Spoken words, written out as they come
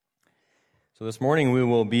So this morning we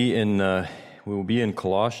will be in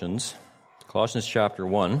Colossians chapter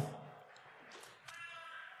 1.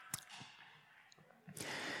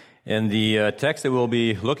 And the text that we'll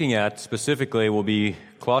be looking at specifically will be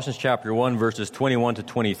Colossians chapter 1, verses 21 to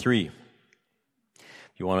 23. If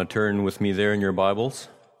you want to turn with me there in your Bibles.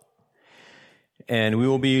 And we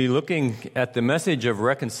will be looking at the message of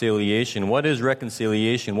reconciliation. What is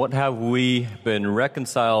reconciliation? What have we been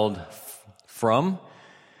reconciled from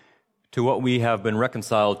to what we have been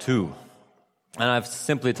reconciled to? And I've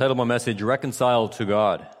simply titled my message, Reconciled to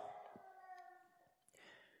God.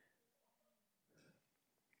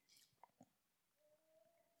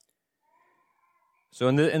 So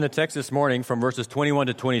in the text this morning, from verses 21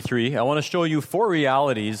 to 23, I want to show you four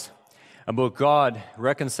realities about God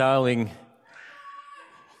reconciling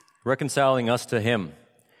us to Him.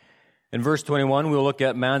 In verse 21, we'll look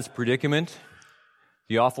at man's predicament,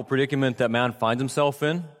 the awful predicament that man finds himself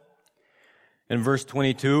in. In verse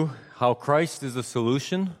 22, how Christ is the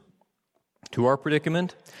solution to our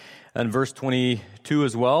predicament. And verse 22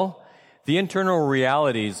 as well, the internal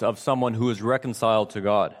realities of someone who is reconciled to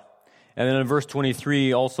God. And then in verse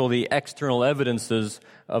 23, also the external evidences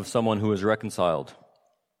of someone who is reconciled.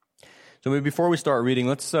 So maybe before we start reading,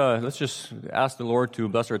 let's just ask the Lord to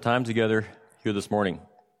bless our time together here this morning.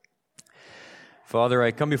 Father,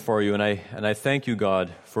 I come before you and I thank you,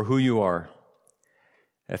 God, for who you are.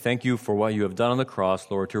 I thank you for what you have done on the cross,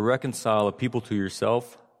 Lord, to reconcile a people to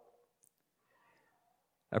yourself.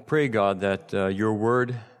 I pray, God, that your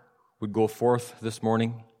word would go forth this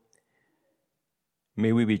morning.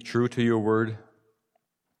 May we be true to your word.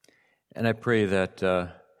 And I pray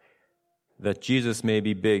that Jesus may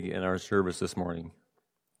be big in our service this morning.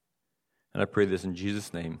 And I pray this in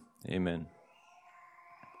Jesus' name. Amen.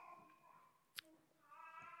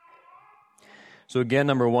 So again,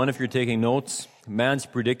 number one, if you're taking notes, man's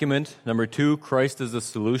predicament. Number two, Christ is the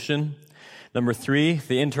solution. Number three,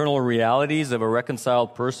 the internal realities of a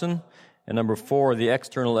reconciled person. And number four, the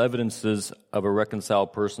external evidences of a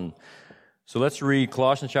reconciled person. So let's read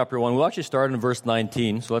Colossians chapter 1. We'll actually start in verse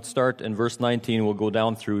 19. So let's start in verse 19. We'll go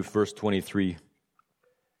down through verse 23.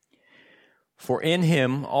 For in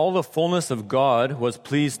him all the fullness of God was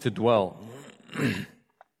pleased to dwell,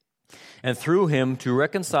 and through him to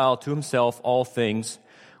reconcile to himself all things,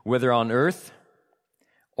 whether on earth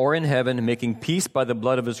or in heaven, making peace by the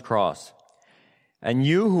blood of his cross. And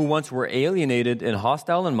you who once were alienated and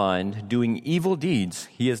hostile in mind, doing evil deeds,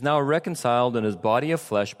 he is now reconciled in his body of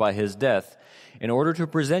flesh by his death, in order to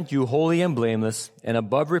present you holy and blameless and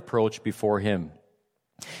above reproach before him.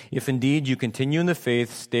 If indeed you continue in the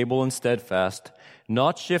faith, stable and steadfast,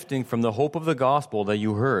 not shifting from the hope of the gospel that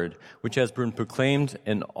you heard, which has been proclaimed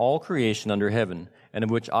in all creation under heaven, and of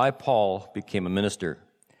which I, Paul, became a minister.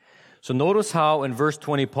 So notice how in verse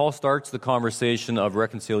 20, Paul starts the conversation of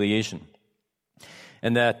reconciliation.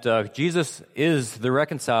 And that Jesus is the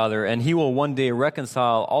reconciler, and he will one day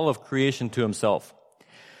reconcile all of creation to himself.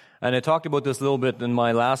 And I talked about this a little bit in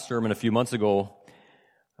my last sermon a few months ago.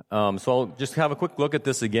 So I'll just have a quick look at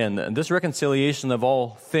this again. And this reconciliation of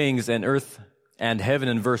all things in earth and heaven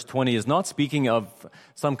in verse 20 is not speaking of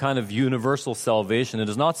some kind of universal salvation. It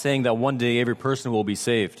is not saying that one day every person will be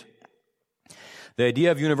saved. The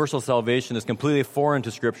idea of universal salvation is completely foreign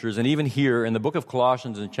to Scriptures, and even here in the book of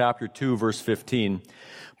Colossians in chapter 2, verse 15,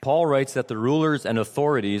 Paul writes that the rulers and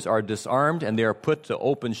authorities are disarmed and they are put to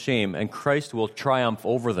open shame, and Christ will triumph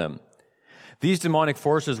over them. These demonic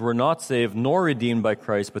forces were not saved nor redeemed by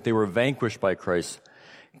Christ, but they were vanquished by Christ.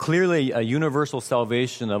 Clearly, a universal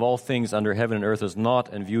salvation of all things under heaven and earth is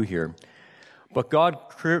not in view here. But God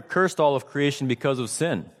cursed all of creation because of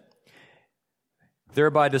sin,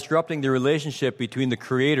 thereby disrupting the relationship between the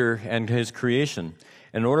Creator and His creation.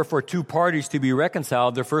 In order for two parties to be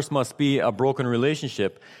reconciled, there first must be a broken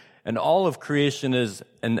relationship. And all of creation is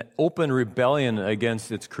an open rebellion against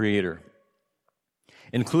its Creator,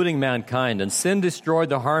 including mankind. And sin destroyed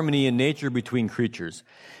the harmony in nature between creatures.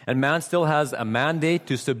 And man still has a mandate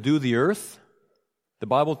to subdue the earth, the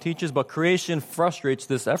Bible teaches, but creation frustrates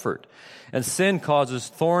this effort. And sin causes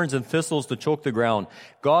thorns and thistles to choke the ground.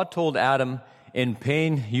 God told Adam, in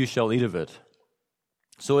pain you shall eat of it.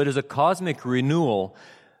 So it is a cosmic renewal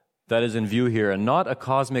that is in view here, and not a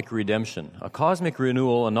cosmic redemption. A cosmic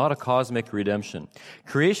renewal and not a cosmic redemption.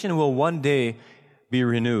 Creation will one day be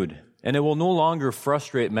renewed, and it will no longer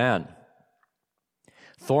frustrate man.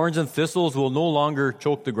 Thorns and thistles will no longer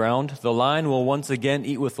choke the ground. The lion will once again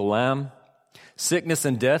eat with the lamb. Sickness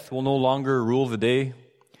and death will no longer rule the day.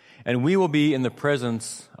 And we will be in the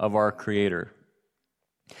presence of our Creator.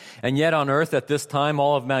 And yet on earth at this time,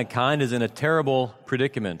 all of mankind is in a terrible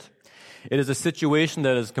predicament. It is a situation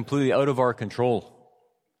that is completely out of our control.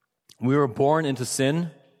 We were born into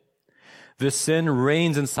sin. This sin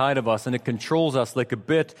reigns inside of us, and it controls us like a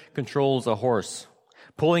bit controls a horse,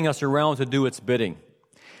 pulling us around to do its bidding.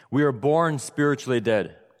 We are born spiritually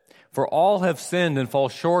dead. For all have sinned and fall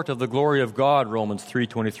short of the glory of God, Romans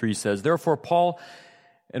 3:23 says. Therefore, Paul,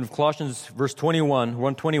 in Colossians verse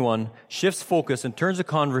 121, shifts focus and turns the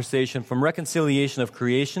conversation from reconciliation of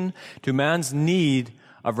creation to man's need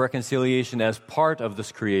of reconciliation as part of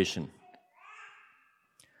this creation.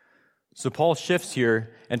 So Paul shifts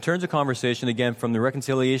here and turns the conversation again from the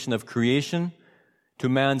reconciliation of creation to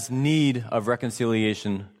man's need of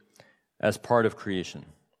reconciliation as part of creation.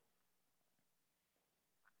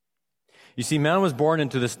 You see, man was born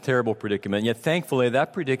into this terrible predicament, yet thankfully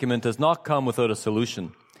that predicament does not come without a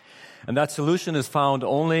solution. And that solution is found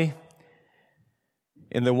only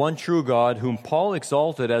in the one true God, whom Paul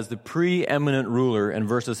exalted as the preeminent ruler in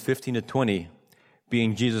verses 15 to 20,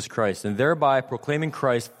 being Jesus Christ, and thereby proclaiming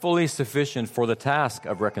Christ fully sufficient for the task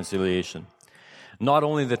of reconciliation. Not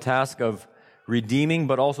only the task of redeeming,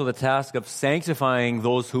 but also the task of sanctifying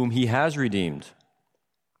those whom he has redeemed.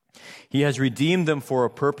 He has redeemed them for a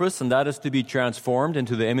purpose, and that is to be transformed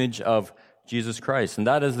into the image of Jesus Christ. And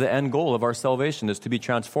that is the end goal of our salvation, is to be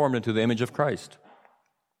transformed into the image of Christ.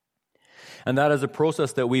 And that is a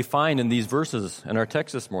process that we find in these verses in our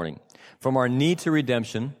text this morning. From our need to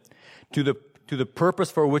redemption to the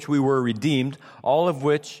purpose for which we were redeemed, all of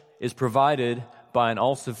which is provided by an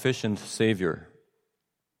all-sufficient Savior.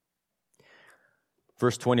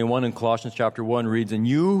 Verse 21 in Colossians chapter 1 reads, "And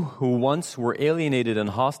you who once were alienated and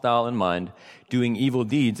hostile in mind, doing evil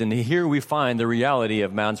deeds." And here we find the reality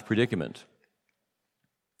of man's predicament.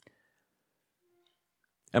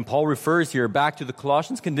 And Paul refers here back to the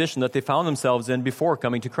Colossians' condition that they found themselves in before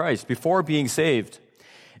coming to Christ, before being saved.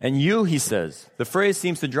 And you, he says, the phrase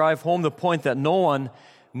seems to drive home the point that no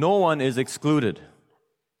one is excluded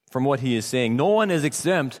from what he is saying. No one is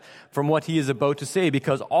exempt from what he is about to say,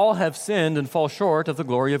 because all have sinned and fall short of the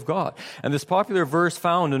glory of God. And this popular verse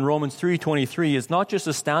found in Romans 3:23 is not just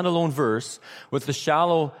a standalone verse with a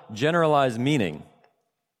shallow, generalized meaning.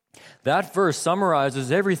 That verse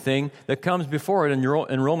summarizes everything that comes before it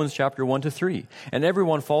in Romans chapter 1 to 3. And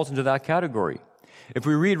everyone falls into that category. If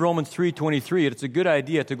we read Romans 3:23, it's a good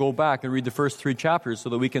idea to go back and read the first 3 chapters so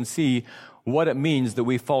that we can see what it means that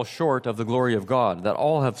we fall short of the glory of God, that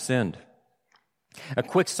all have sinned. A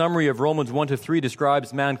quick summary of Romans 1 to 3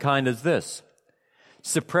 describes mankind as this: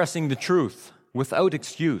 suppressing the truth without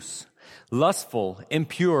excuse, lustful,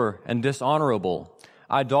 impure, and dishonorable,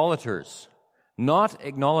 idolaters, not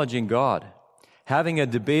acknowledging God, having a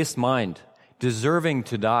debased mind, deserving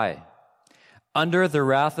to die, under the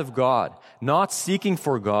wrath of God, not seeking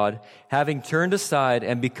for God, having turned aside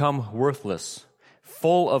and become worthless,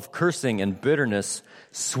 full of cursing and bitterness,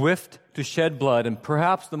 swift to shed blood, and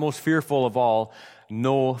perhaps the most fearful of all,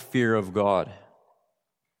 no fear of God.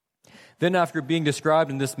 Then after being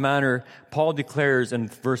described in this manner, Paul declares in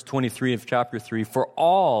verse 23 of chapter 3, "For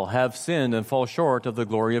all have sinned and fall short of the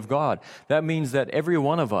glory of God." That means that every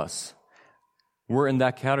one of us were in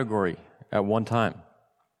that category at one time.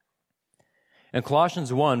 In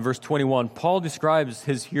Colossians 1, verse 21, Paul describes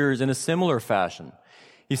his hearers in a similar fashion.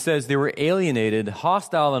 He says they were alienated,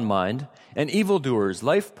 hostile in mind, and evildoers.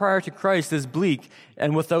 Life prior to Christ is bleak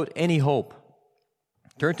and without any hope.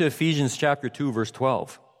 Turn to Ephesians chapter 2, verse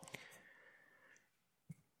 12.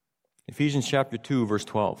 Ephesians chapter 2, verse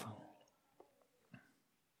 12.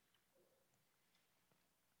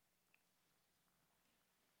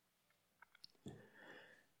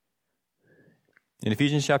 In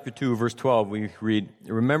Ephesians chapter 2, verse 12, we read,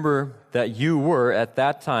 "Remember that you were at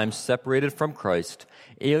that time separated from Christ,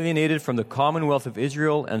 alienated from the commonwealth of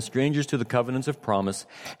Israel and strangers to the covenants of promise,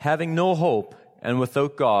 having no hope and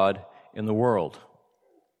without God in the world."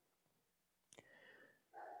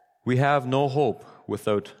 We have no hope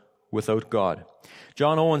without God.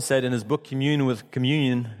 John Owen said in his book Communion with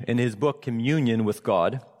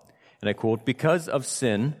God, and I quote, "Because of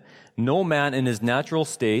sin, no man in his natural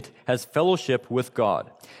state has fellowship with God.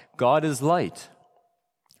 God is light,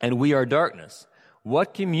 and we are darkness.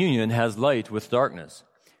 What communion has light with darkness?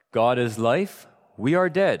 God is life, we are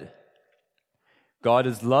dead. God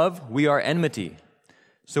is love, we are enmity.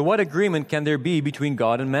 So what agreement can there be between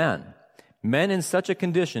God and man? Men in such a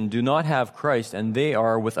condition do not have Christ, and they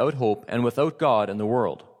are without hope and without God in the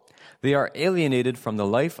world. They are alienated from the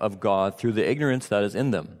life of God through the ignorance that is in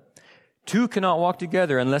them. Two cannot walk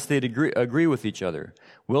together unless they agree with each other.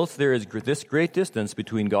 Whilst there is this great distance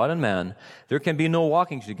between God and man, there can be no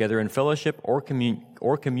walking together in fellowship or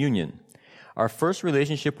communion. Our first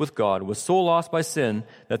relationship with God was so lost by sin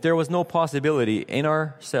that there was no possibility in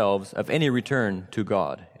ourselves of any return to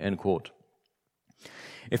God." End quote.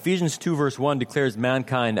 Ephesians 2 verse 1 declares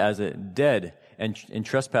mankind as dead in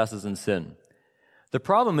trespasses and sin. The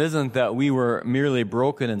problem isn't that we were merely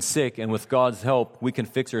broken and sick and with God's help we can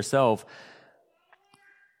fix ourselves.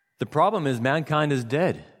 The problem is mankind is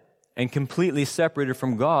dead and completely separated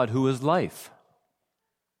from God, who is life.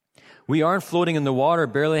 We aren't floating in the water,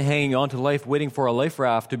 barely hanging on to life, waiting for a life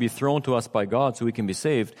raft to be thrown to us by God so we can be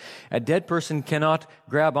saved. A dead person cannot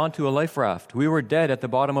grab onto a life raft. We were dead at the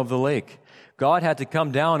bottom of the lake. God had to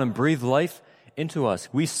come down and breathe life into us.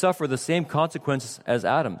 We suffer the same consequences as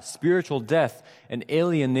Adam, spiritual death and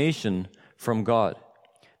alienation from God.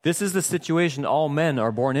 This is the situation all men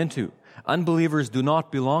are born into. Unbelievers do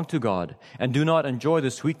not belong to God and do not enjoy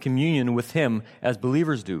the sweet communion with Him as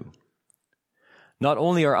believers do. Not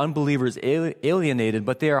only are unbelievers alienated,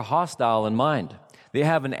 but they are hostile in mind. They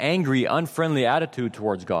have an angry, unfriendly attitude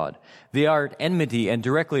towards God. They are at enmity and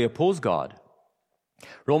directly oppose God.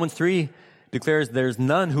 Romans 3 declares there's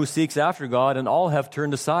none who seeks after God, and all have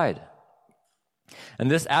turned aside.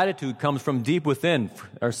 And this attitude comes from deep within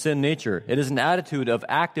our sin nature. It is an attitude of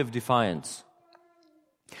active defiance.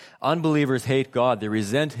 Unbelievers hate God. They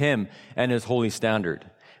resent Him and His holy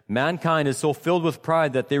standard. Mankind is so filled with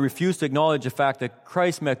pride that they refuse to acknowledge the fact that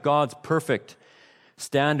Christ met God's perfect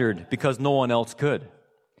standard because no one else could.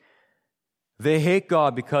 They hate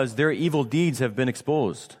God because their evil deeds have been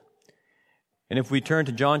exposed. And if we turn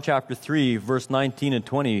to John chapter 3, verse 19 and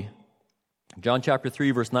 20, John chapter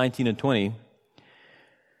 3, verse 19 and 20,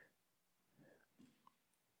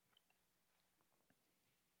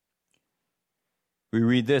 we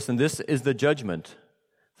read this, "And this is the judgment.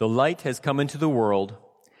 The light has come into the world,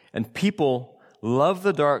 and people love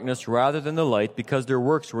the darkness rather than the light because their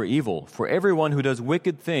works were evil. For everyone who does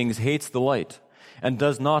wicked things hates the light and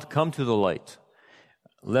does not come to the light,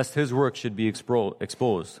 lest his work should be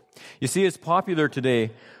exposed." You see, it's popular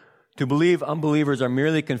today to believe unbelievers are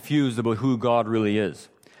merely confused about who God really is.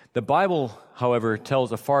 The Bible, however,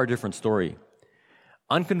 tells a far different story.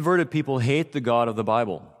 Unconverted people hate the God of the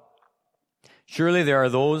Bible. Surely there are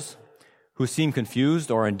those who seem confused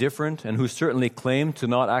or indifferent and who certainly claim to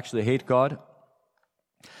not actually hate God.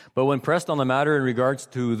 But when pressed on the matter in regards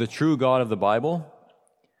to the true God of the Bible,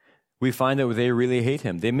 we find that they really hate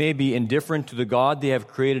Him. They may be indifferent to the God they have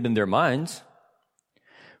created in their minds,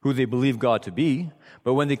 who they believe God to be,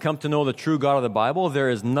 but when they come to know the true God of the Bible, there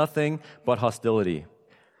is nothing but hostility.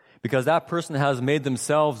 Because that person has made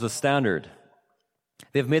themselves the standard.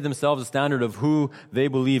 They've made themselves the standard of who they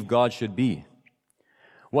believe God should be.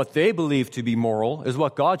 What they believe to be moral is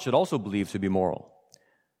what God should also believe to be moral.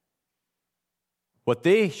 What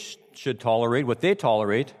they should tolerate, what they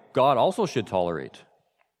tolerate, God also should tolerate.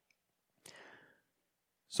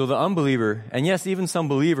 So the unbeliever, and yes, even some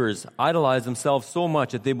believers, idolize themselves so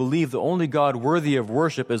much that they believe the only God worthy of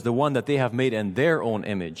worship is the one that they have made in their own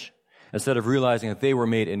image, instead of realizing that they were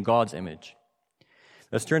made in God's image.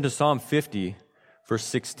 Let's turn to Psalm 50, verse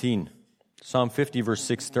 16. Psalm 50, verse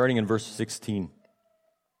 6, starting in verse 16.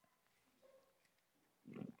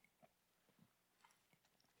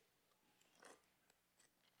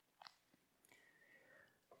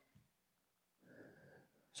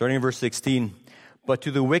 Starting in verse 16, "But to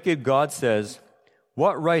the wicked God says,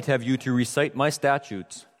 'What right have you to recite my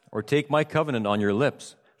statutes or take my covenant on your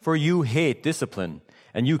lips? For you hate discipline,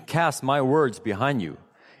 and you cast my words behind you.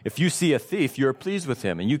 If you see a thief, you are pleased with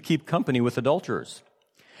him, and you keep company with adulterers.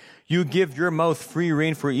 You give your mouth free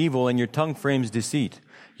rein for evil, and your tongue frames deceit.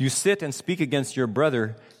 You sit and speak against your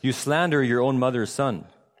brother. You slander your own mother's son.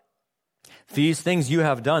 These things you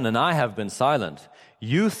have done, and I have been silent.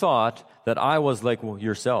 You thought that I was like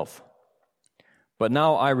yourself. But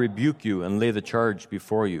now I rebuke you and lay the charge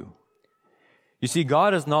before you.'" You see,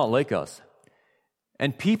 God is not like us,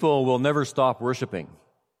 and people will never stop worshiping.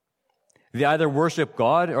 They either worship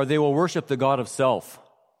God or they will worship the God of self,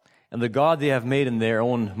 and the God they have made in their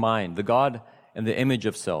own mind, the God and the image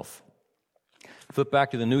of self. Flip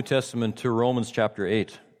back to the New Testament to Romans chapter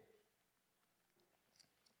 8.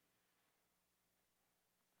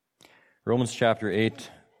 Romans chapter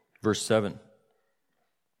 8, verse 7.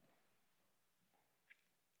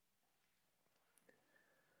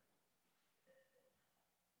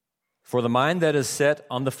 "For the mind that is set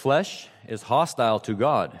on the flesh is hostile to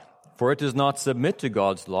God, for it does not submit to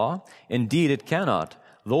God's law. Indeed, it cannot.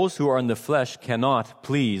 Those who are in the flesh cannot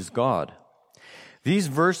please God." These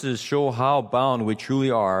verses show how bound we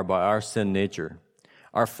truly are by our sin nature.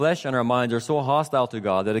 Our flesh and our minds are so hostile to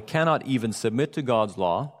God that it cannot even submit to God's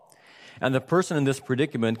law, and the person in this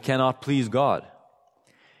predicament cannot please God.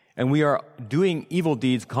 and we are doing evil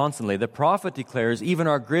deeds constantly, the prophet declares even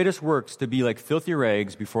our greatest works to be like filthy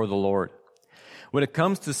rags before the Lord. When it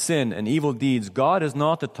comes to sin and evil deeds, God is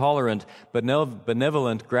not the tolerant but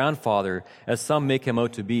benevolent grandfather as some make him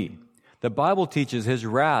out to be. The Bible teaches his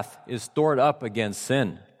wrath is stored up against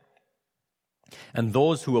sin and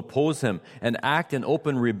those who oppose him and act in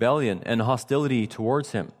open rebellion and hostility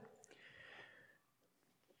towards him.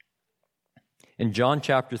 In John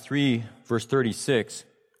chapter 3, verse 36,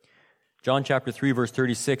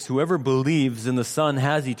 whoever believes in the Son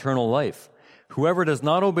has eternal life. Whoever does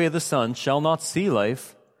not obey the Son shall not see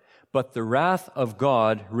life, but the wrath of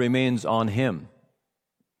God remains on him.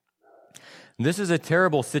 This is a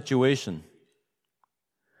terrible situation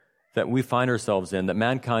that we find ourselves in, that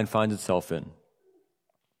mankind finds itself in.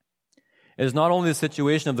 It is not only the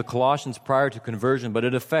situation of the Colossians prior to conversion, but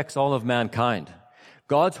it affects all of mankind.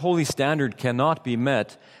 God's holy standard cannot be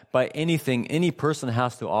met by anything any person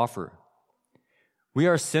has to offer. We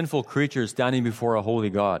are sinful creatures standing before a holy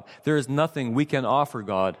God. There is nothing we can offer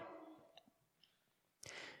God.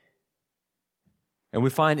 And we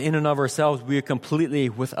find in and of ourselves we are completely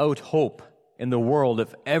without hope in the world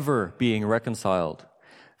of ever being reconciled.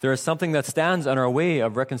 There is something that stands in our way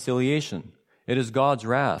of reconciliation. It is God's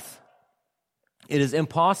wrath. It is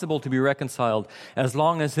impossible to be reconciled as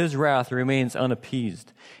long as his wrath remains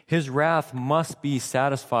unappeased. His wrath must be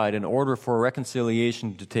satisfied in order for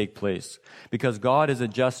reconciliation to take place, because God is a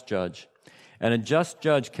just judge, and a just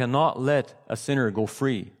judge cannot let a sinner go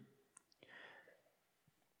free.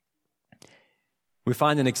 We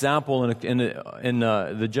find an example in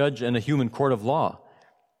the judge in a human court of law.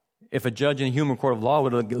 If a judge in a human court of law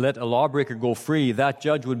would let a lawbreaker go free, that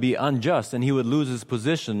judge would be unjust, and he would lose his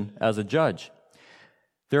position as a judge.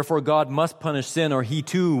 Therefore, God must punish sin, or he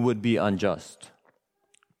too would be unjust.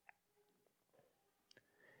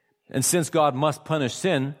 And since God must punish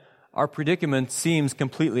sin, our predicament seems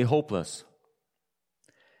completely hopeless.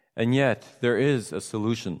 And yet, there is a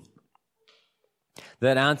solution.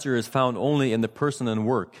 That answer is found only in the person and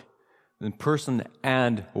work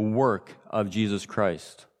of Jesus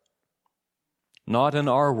Christ. Not in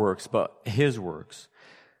our works, but his works.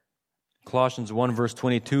 Colossians 1 verse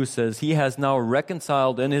 22 says, he has now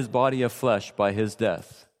reconciled in his body of flesh by his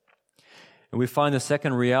death. And we find the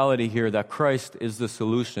second reality here, that Christ is the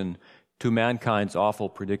solution to mankind's awful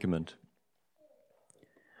predicament.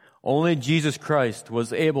 Only Jesus Christ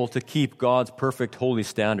was able to keep God's perfect holy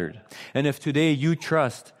standard. And if today you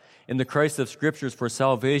trust in the Christ of Scriptures for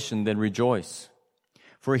salvation, then rejoice.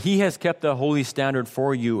 For he has kept the holy standard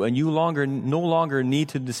for you, and you no longer need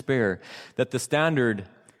to despair that the standard,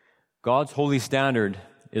 God's holy standard,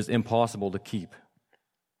 is impossible to keep.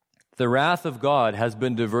 The wrath of God has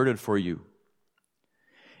been diverted for you.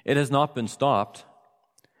 It has not been stopped,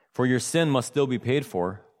 for your sin must still be paid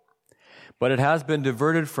for, but it has been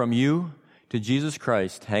diverted from you to Jesus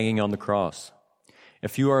Christ hanging on the cross.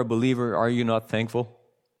 If you are a believer, are you not thankful?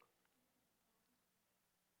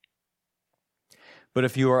 But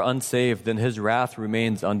if you are unsaved, then his wrath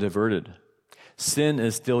remains undiverted. Sin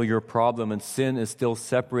is still your problem, and sin is still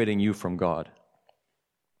separating you from God.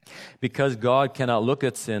 Because God cannot look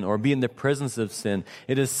at sin or be in the presence of sin,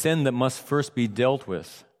 it is sin that must first be dealt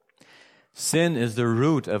with. Sin is the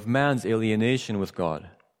root of man's alienation with God.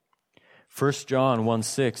 1 John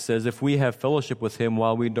 1:6 says, if we have fellowship with him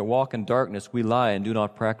while we walk in darkness, we lie and do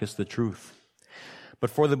not practice the truth. But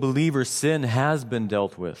for the believer, sin has been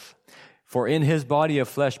dealt with. For in his body of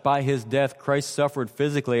flesh, by his death, Christ suffered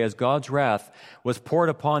physically as God's wrath was poured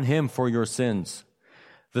upon him for your sins.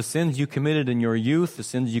 The sins you committed in your youth, the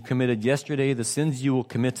sins you committed yesterday, the sins you will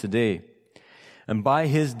commit today. And by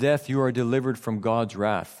his death, you are delivered from God's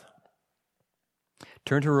wrath.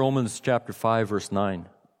 Turn to Romans chapter 5, verse 9.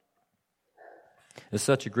 It's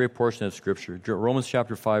such a great portion of Scripture. Romans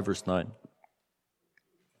chapter 5, verse 9.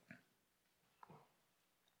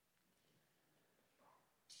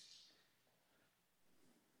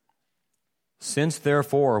 Since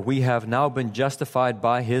therefore we have now been justified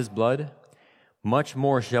by his blood, much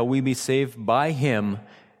more shall we be saved by him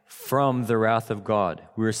from the wrath of God.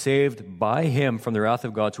 We are saved by him from the wrath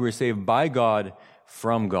of God. So we are saved by God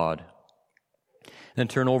from God. Then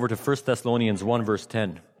turn over to 1 Thessalonians 1 verse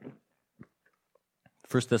 10.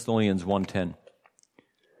 1 Thessalonians 1:10.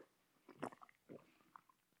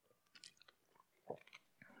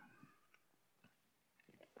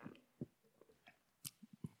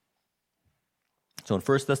 So in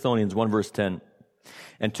 1 Thessalonians 1 verse 10,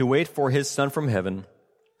 and to wait for his Son from heaven,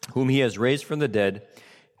 whom he has raised from the dead,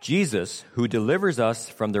 Jesus, who delivers us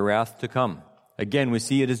from the wrath to come. Again, we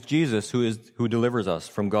see it is Jesus who delivers us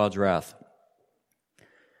from God's wrath.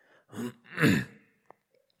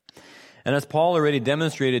 And as Paul already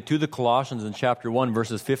demonstrated to the Colossians in chapter 1,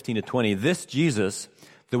 verses 15 to 20, this Jesus,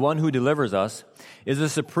 the one who delivers us, is the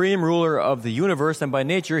supreme ruler of the universe, and by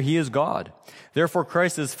nature he is God. Therefore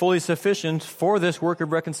Christ is fully sufficient for this work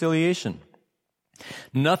of reconciliation.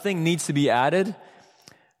 Nothing needs to be added,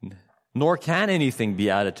 nor can anything be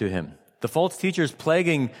added to him. The false teachers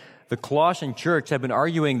plaguing the Colossian church have been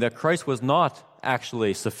arguing that Christ was not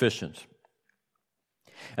actually sufficient.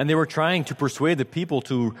 And they were trying to persuade the people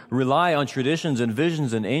to rely on traditions and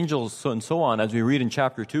visions and angels and so on, as we read in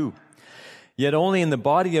chapter 2. Yet only in the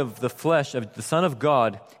body of the flesh of the Son of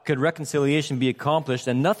God could reconciliation be accomplished,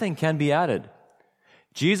 and nothing can be added.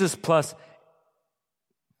 Jesus plus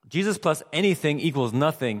anything equals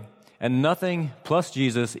nothing, and nothing plus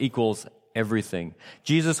Jesus equals everything.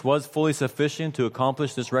 Jesus was fully sufficient to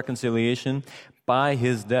accomplish this reconciliation by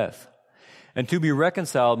his death. And to be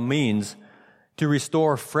reconciled means to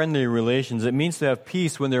restore friendly relations. It means to have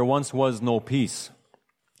peace when there once was no peace.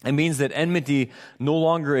 It means that enmity no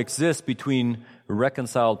longer exists between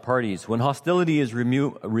reconciled parties. When hostility is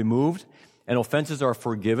removed and offenses are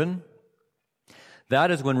forgiven, that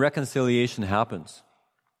is when reconciliation happens.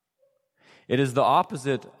 It is the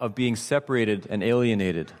opposite of being separated and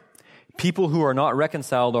alienated. People who are not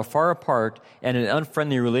reconciled are far apart and in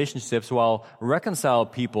unfriendly relationships, while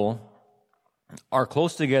reconciled people are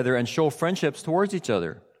close together and show friendships towards each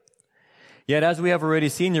other. Yet, as we have already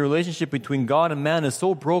seen, the relationship between God and man is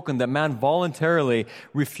so broken that man voluntarily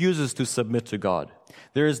refuses to submit to God.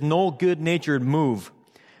 There is no good-natured move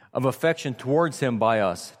of affection towards him by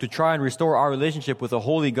us to try and restore our relationship with a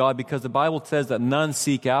holy God, because the Bible says that none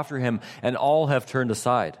seek after him and all have turned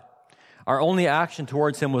aside. Our only action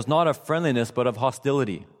towards him was not of friendliness but of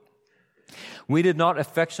hostility. We did not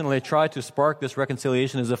affectionately try to spark this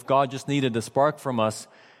reconciliation as if God just needed a spark from us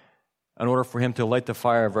in order for him to light the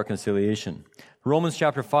fire of reconciliation. Romans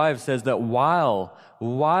chapter 5 says that while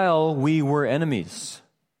we were enemies,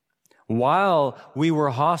 while we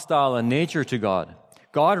were hostile in nature to God,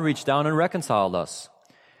 God reached down and reconciled us.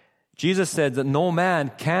 Jesus said that no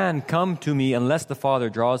man can come to me unless the Father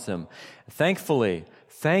draws him. Thankfully,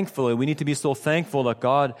 we need to be so thankful that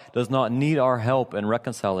God does not need our help in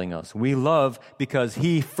reconciling us. We love because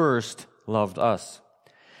he first loved us.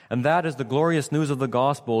 And that is the glorious news of the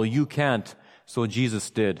gospel. You can't, so Jesus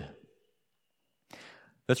did.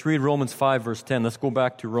 Let's read Romans 5, verse 10. Let's go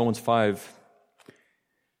back to Romans 5,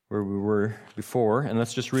 where we were before, and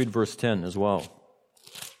let's just read verse 10 as well.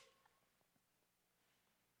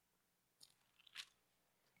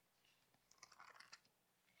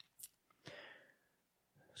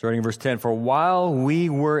 Starting in verse 10, "For while we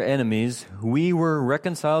were enemies, we were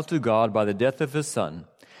reconciled to God by the death of his Son.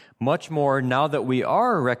 Much more, now that we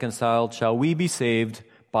are reconciled, shall we be saved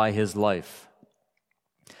by his life."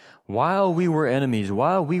 While we were enemies,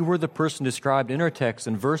 while we were the person described in our text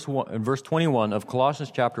in verse 21 of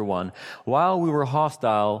Colossians chapter 1, while we were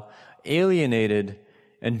hostile, alienated,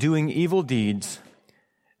 and doing evil deeds,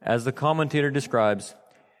 as the commentator describes,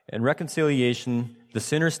 in reconciliation, the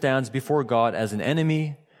sinner stands before God as an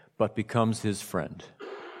enemy, but becomes his friend.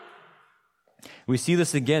 We see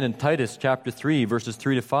this again in Titus chapter 3, verses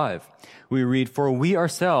 3 to 5. We read, "For we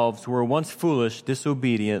ourselves were once foolish,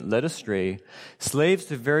 disobedient, led astray, slaves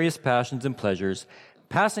to various passions and pleasures,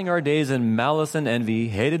 passing our days in malice and envy,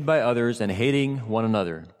 hated by others and hating one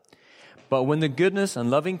another. But when the goodness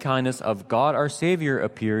and loving kindness of God our Savior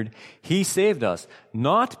appeared, he saved us,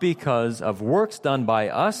 not because of works done by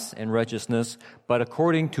us in righteousness, but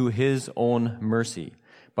according to his own mercy,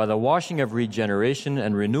 by the washing of regeneration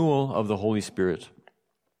and renewal of the Holy Spirit.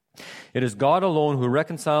 It is God alone who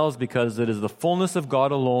reconciles, because it is the fullness of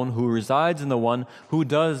God alone who resides in the one who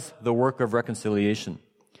does the work of reconciliation.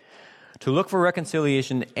 To look for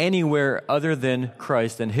reconciliation anywhere other than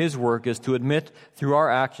Christ and his work is to admit through our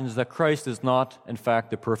actions that Christ is not, in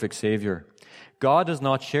fact, the perfect Savior. God does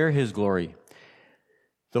not share his glory.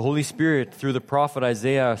 The Holy Spirit, through the prophet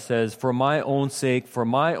Isaiah, says, for my own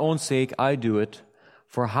sake I do it.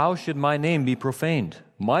 For how should my name be profaned?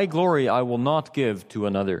 My glory I will not give to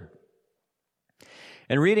another."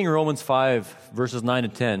 In reading Romans 5, verses 9 to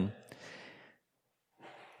 10,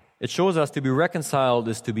 it shows us to be reconciled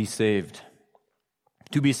is to be saved.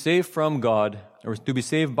 To be saved from God, or to be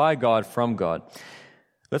saved by God from God.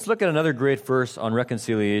 Let's look at another great verse on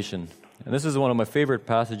reconciliation. And this is one of my favorite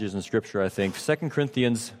passages in Scripture, I think. 2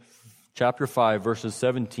 Corinthians chapter 5, verses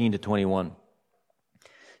 17 to 21.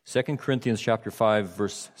 2 Corinthians chapter 5,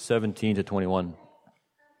 verse 17 to 21.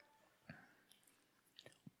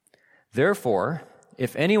 "Therefore,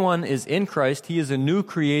 if anyone is in Christ, he is a new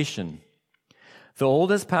creation. The old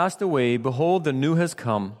has passed away, behold, the new has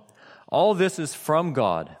come. All this is from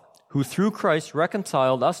God, who through Christ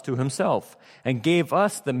reconciled us to himself and gave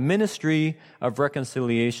us the ministry of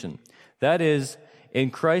reconciliation. That is, in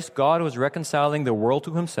Christ God was reconciling the world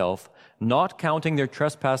to himself, not counting their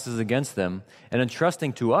trespasses against them, and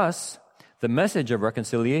entrusting to us the message of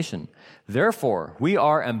reconciliation. Therefore, we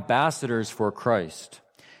are ambassadors for Christ,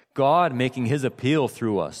 God making his appeal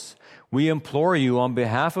through us. We implore you on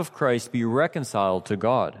behalf of Christ, be reconciled to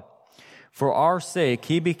God. For our sake,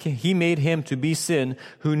 he made him to be sin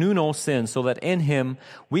who knew no sin, so that in him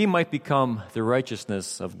we might become the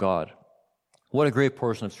righteousness of God. What a great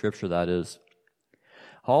portion of Scripture that is.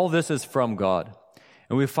 All this is from God,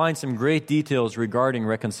 and we find some great details regarding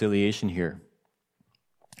reconciliation here.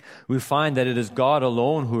 We find that it is God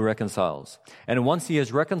alone who reconciles, and once he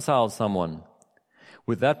has reconciled someone,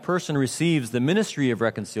 with that person receives the ministry of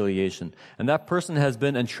reconciliation, and that person has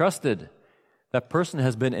been entrusted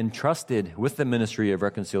with the ministry of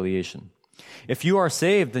reconciliation. If you are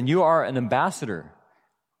saved, then you are an ambassador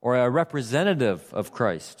or a representative of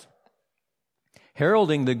Christ,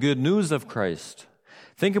 heralding the good news of Christ.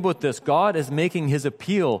 Think about this. God is making his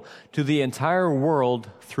appeal to the entire world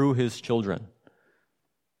through his children.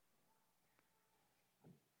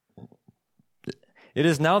 It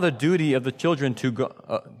is now the duty of the children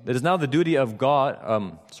it is now the duty of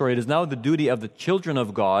the children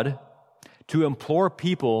of God to implore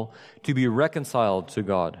people to be reconciled to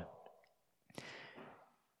God.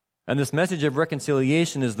 And this message of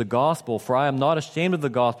reconciliation is the gospel. For I am not ashamed of the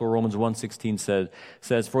gospel, Romans 1:16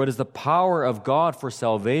 says, for it is the power of God for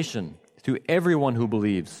salvation to everyone who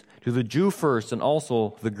believes, to the Jew first and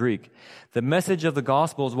also the Greek. The message of the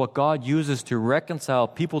gospel is what God uses to reconcile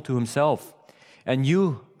people to himself. And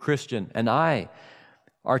you, Christian, and I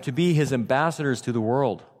are to be his ambassadors to the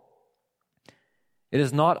world. It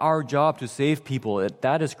is not our job to save people.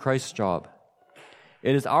 That is Christ's job.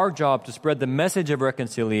 It is our job to spread the message of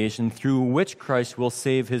reconciliation through which Christ will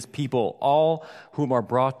save his people, all whom are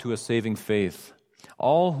brought to a saving faith,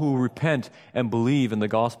 all who repent and believe in the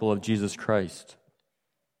gospel of Jesus Christ.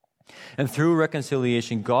 And through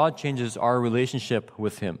reconciliation, God changes our relationship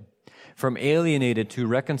with him from alienated to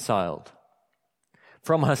reconciled,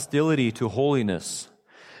 from hostility to holiness,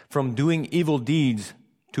 from doing evil deeds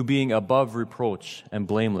to being above reproach and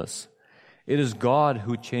blameless. It is God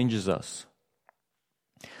who changes us.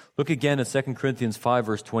 Look again at 2 Corinthians 5,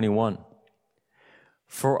 verse 21.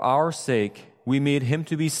 For our sake, we made him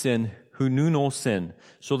to be sin who knew no sin,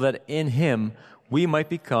 so that in him we might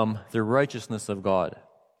become the righteousness of God.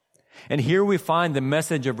 And here we find the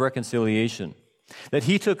message of reconciliation, that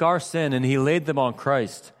he took our sin and he laid them on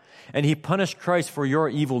Christ, and he punished Christ for your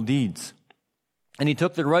evil deeds. And he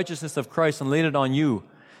took the righteousness of Christ and laid it on you,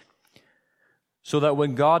 so that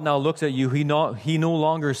when God now looks at you, he no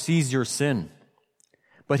longer sees your sin,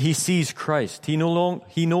 but he sees Christ. He no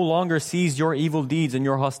longer sees your evil deeds and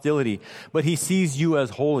your hostility, but he sees you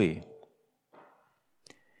as holy.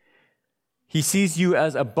 He sees you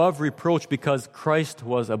as above reproach because Christ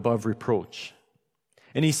was above reproach.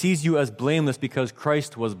 And he sees you as blameless because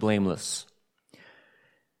Christ was blameless.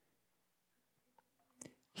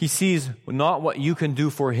 He sees not what you can do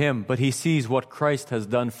for him, but he sees what Christ has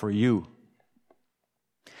done for you.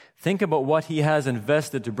 Think about what he has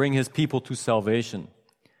invested to bring his people to salvation.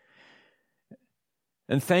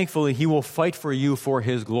 And thankfully, he will fight for you for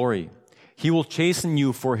his glory. He will chasten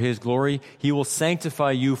you for his glory. He will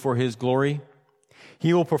sanctify you for his glory.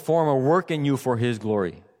 He will perform a work in you for his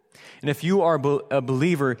glory. And if you are a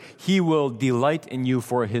believer, he will delight in you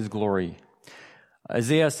for his glory.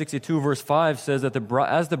 Isaiah 62 verse 5 says that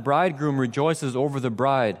as the bridegroom rejoices over the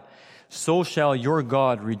bride, so shall your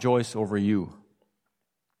God rejoice over you.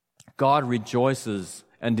 God rejoices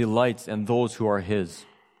and delights in those who are his.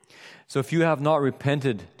 So if you have not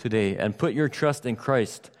repented today and put your trust in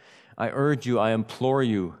Christ, I urge you, I implore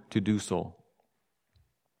you to do so.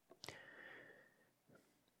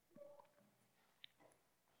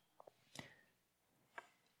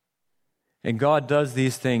 And God does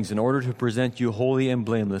these things in order to present you holy and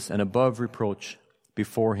blameless and above reproach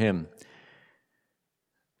before him.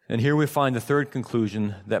 And here we find the third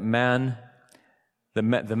conclusion, that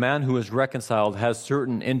the man who is reconciled has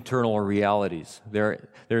certain internal realities.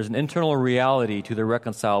 There's an internal reality to the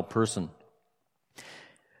reconciled person.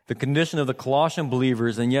 The condition of the Colossian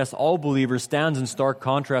believers, and yes, all believers, stands in stark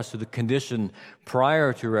contrast to the condition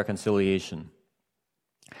prior to reconciliation.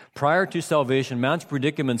 Prior to salvation, man's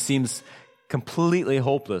predicament seems completely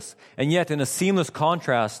hopeless. And yet, in a seamless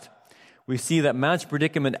contrast, we see that man's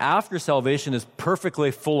predicament after salvation is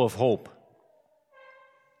perfectly full of hope.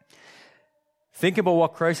 Think about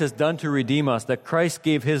what Christ has done to redeem us, that Christ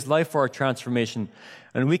gave his life for our transformation.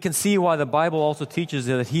 And we can see why the Bible also teaches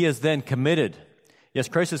that he is then committed. Yes,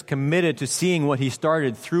 Christ is committed to seeing what he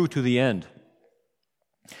started through to the end.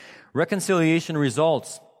 Reconciliation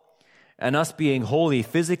results in us being holy,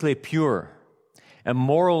 physically pure, and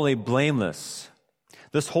morally blameless.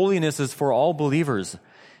 This holiness is for all believers.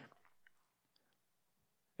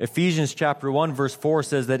 Ephesians chapter 1 verse 4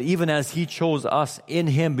 says that even as he chose us in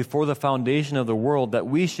him before the foundation of the world, that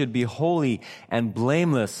we should be holy and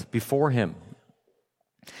blameless before him.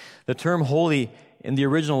 The term holy in the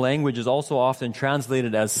original language is also often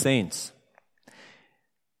translated as saints,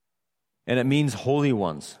 and it means holy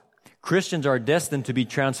ones. Christians are destined to be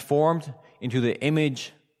transformed into the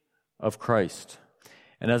image of Christ.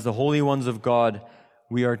 And as the holy ones of God,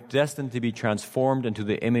 we are destined to be transformed into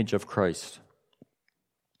the image of Christ.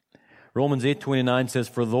 Romans 8:29 says,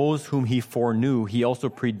 "For those whom he foreknew, he also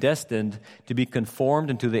predestined to be conformed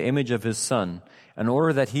into the image of his Son, in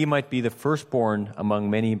order that he might be the firstborn among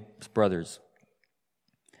many brothers."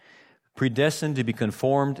 Predestined to be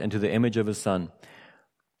conformed into the image of his Son.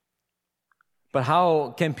 But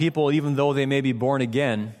how can people, even though they may be born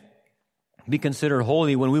again, be considered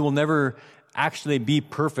holy when we will never actually be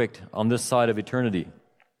perfect on this side of eternity?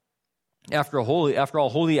 After all,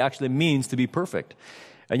 holy actually means to be perfect.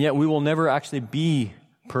 And yet we will never actually be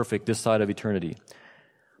perfect this side of eternity.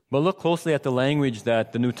 But look closely at the language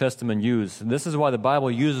that the New Testament uses. And this is why the Bible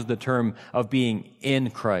uses the term of being in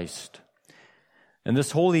Christ. And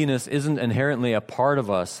this holiness isn't inherently a part of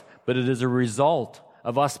us, but it is a result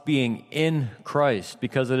of us being in Christ,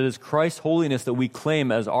 because it is Christ's holiness that we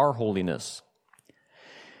claim as our holiness.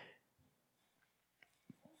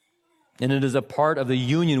 And it is a part of the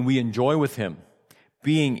union we enjoy with him.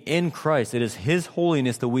 Being in Christ, it is his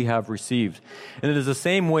holiness that we have received. And it is the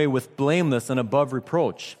same way with blameless and above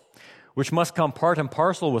reproach, which must come part and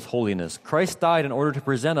parcel with holiness. Christ died in order to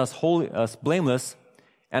present us blameless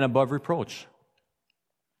and above reproach.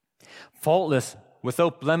 Faultless,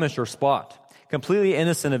 without blemish or spot, completely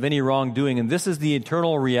innocent of any wrongdoing. And this is the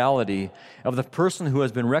eternal reality of the person who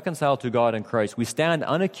has been reconciled to God in Christ. We stand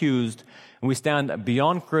unaccused and we stand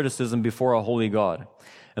beyond criticism before a holy God.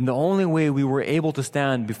 And the only way we were able to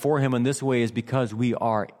stand before him in this way is because we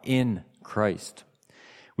are in Christ.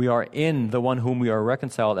 We are in the one whom we are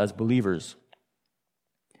reconciled as believers.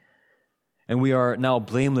 And we are now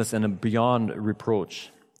blameless and beyond reproach.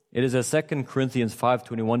 It is as 2 Corinthians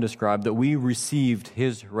 5:21 described that we received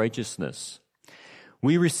his righteousness.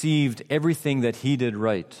 We received everything that he did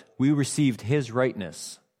right. We received his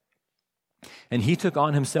rightness. And he took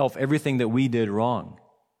on himself everything that we did wrong.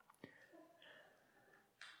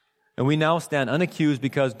 And we now stand unaccused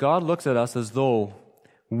because God looks at us as though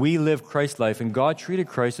we live Christ's life, and God treated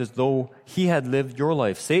Christ as though he had lived your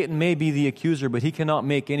life. Satan may be the accuser, but he cannot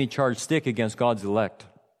make any charge stick against God's elect.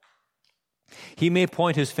 He may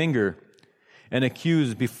point his finger and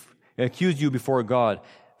accuse you before God.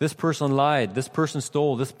 This person lied, this person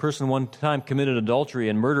stole, this person one time committed adultery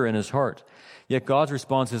and murder in his heart. Yet God's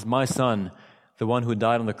response is, "My son, the one who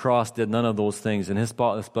died on the cross, did none of those things, and his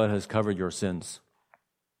spotless blood has covered your sins."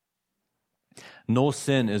 No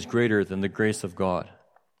sin is greater than the grace of God.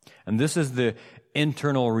 And this is the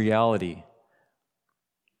internal reality,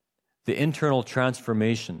 the internal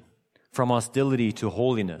transformation from hostility to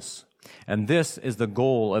holiness. And this is the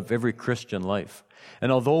goal of every Christian life.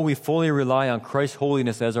 And although we fully rely on Christ's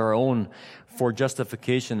holiness as our own for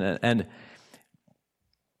justification, and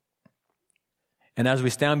as we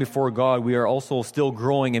stand before God, we are also still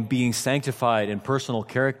growing and being sanctified in personal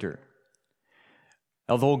character.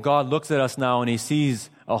 Although God looks at us now and he sees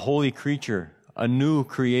a holy creature, a new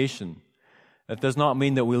creation, that does not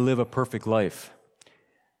mean that we live a perfect life.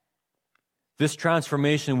 This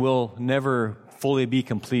transformation will never fully be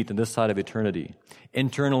complete in this side of eternity.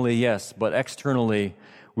 Internally, yes, but externally,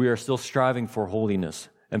 we are still striving for holiness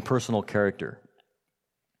and personal character.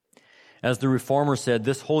 As the Reformer said,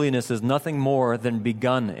 this holiness is nothing more than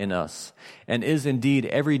begun in us, and is indeed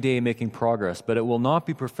every day making progress, but it will not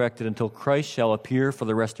be perfected until Christ shall appear for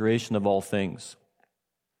the restoration of all things.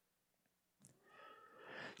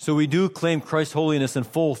 So we do claim Christ's holiness in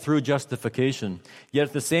full through justification, yet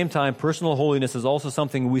at the same time, personal holiness is also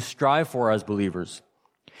something we strive for as believers.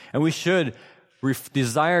 And we should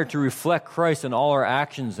desire to reflect Christ in all our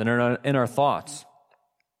actions and in our thoughts.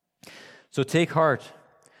 So take heart.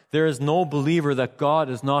 There is no believer that God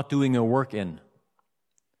is not doing a work in.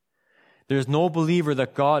 There's no believer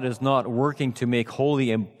that God is not working to make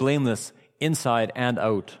holy and blameless inside and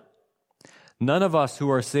out. None of us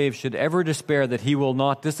who are saved should ever despair that he will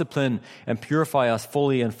not discipline and purify us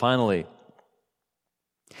fully and finally.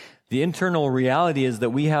 The internal reality is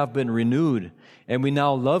that we have been renewed and we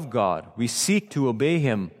now love God. We seek to obey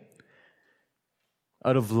Him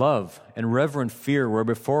out of love and reverent fear, where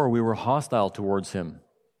before we were hostile towards Him.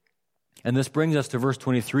 And this brings us to verse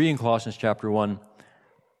 23 in Colossians chapter 1.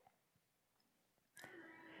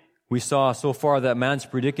 We saw so far that man's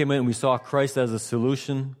predicament. We saw Christ as a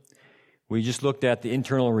solution. We just looked at the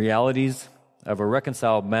internal realities of a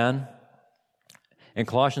reconciled man. In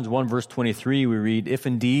Colossians 1 verse 23 we read, "If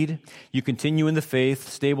indeed you continue in the faith,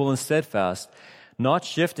 stable and steadfast, not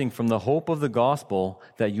shifting from the hope of the gospel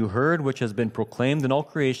that you heard, which has been proclaimed in all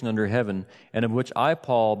creation under heaven, and of which I,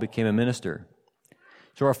 Paul, became a minister."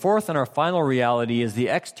 So our fourth and our final reality is the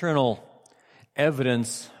external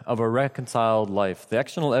evidence of a reconciled life. The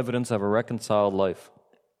external evidence of a reconciled life.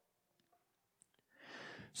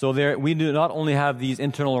 So we do not only have these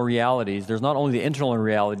internal realities, there's not only the internal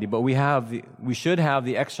reality, but we should have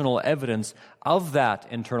the external evidence of that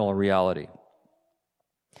internal reality.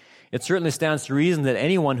 It certainly stands to reason that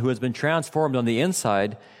anyone who has been transformed on the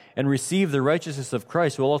inside and received the righteousness of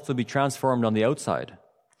Christ will also be transformed on the outside.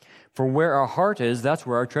 For where our heart is, that's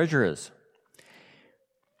where our treasure is.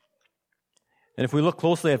 And if we look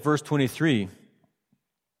closely at verse 23,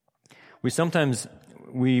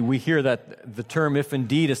 we hear that the term "if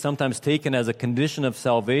indeed" is sometimes taken as a condition of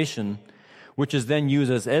salvation, which is then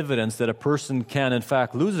used as evidence that a person can in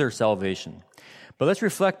fact lose their salvation. But let's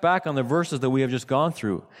reflect back on the verses that we have just gone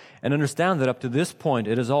through and understand that up to this point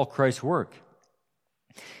it is all Christ's work.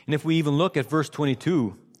 And if we even look at verse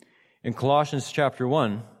 22 in Colossians chapter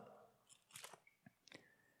 1,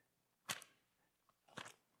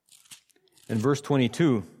 in verse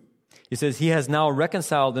 22, he says, "He has now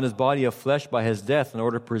reconciled in His body of flesh by His death in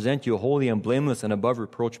order to present you holy and blameless and above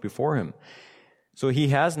reproach before Him." So He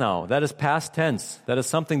has now. That is past tense. That is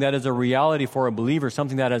something that is a reality for a believer,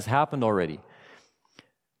 something that has happened already.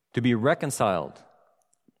 To be reconciled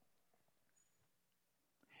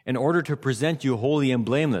in order to present you holy and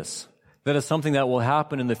blameless. That is something that will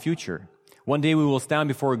happen in the future. One day we will stand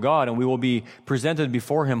before God and we will be presented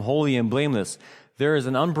before Him holy and blameless. There is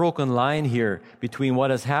an unbroken line here between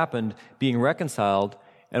what has happened, being reconciled,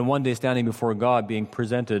 and one day standing before God, being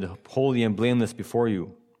presented holy and blameless before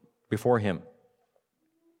Him.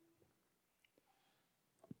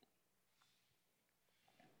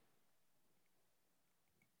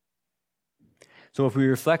 So if we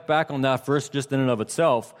reflect back on that verse just in and of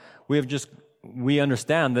itself, we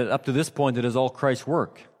understand that up to this point it is all Christ's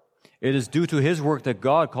work. It is due to His work that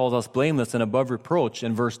God calls us blameless and above reproach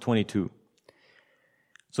in verse 22.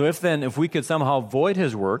 So if we could somehow void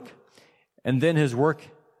His work, and then His work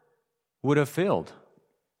would have failed.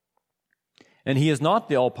 And He is not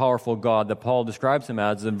the all-powerful God that Paul describes Him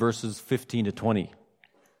as in verses 15 to 20.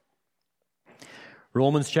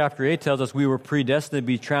 Romans chapter 8 tells us we were predestined to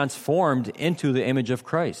be transformed into the image of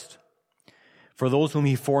Christ. For those whom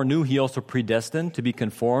He foreknew, He also predestined to be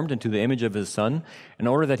conformed into the image of His Son, in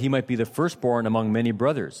order that He might be the firstborn among many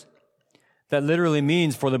brothers. That literally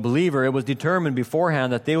means for the believer, it was determined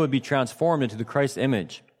beforehand that they would be transformed into the Christ's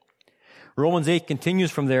image. Romans 8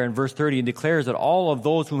 continues from there in verse 30 and declares that all of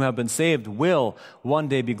those whom have been saved will one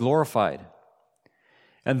day be glorified.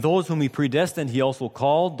 And those whom He predestined, He also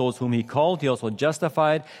called. Those whom He called, He also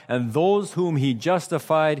justified. And those whom He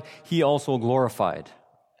justified, He also glorified.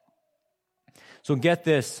 So get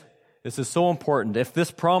this. This is so important. If this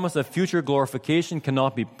promise of future glorification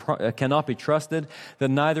cannot be trusted,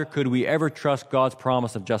 then neither could we ever trust God's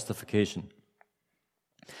promise of justification.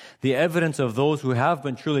 The evidence of those who have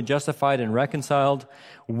been truly justified and reconciled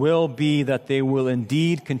will be that they will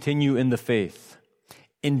indeed continue in the faith.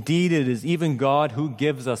 Indeed, it is even God who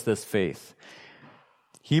gives us this faith.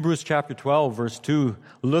 Hebrews chapter 12, verse 2,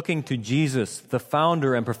 "Looking to Jesus, the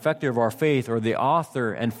founder and perfecter of our faith," or the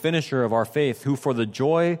author and finisher of our faith, "who for the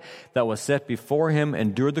joy that was set before Him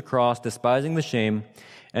endured the cross, despising the shame,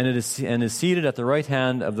 and is seated at the right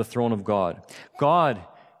hand of the throne of God."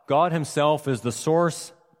 God Himself is the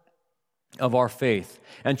source of our faith,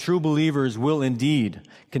 and true believers will indeed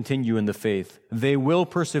continue in the faith. They will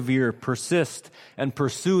persevere, persist, and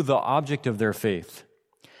pursue the object of their faith.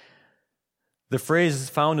 The phrase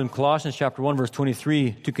found in Colossians chapter 1, verse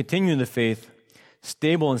 23, to continue in the faith,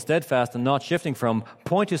 stable and steadfast and not shifting from,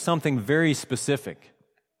 point to something very specific.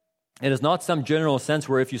 It is not some general sense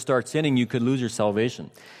where if you start sinning, you could lose your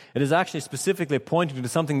salvation. It is actually specifically pointing to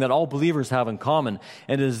something that all believers have in common,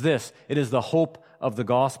 and it is this: it is the hope of the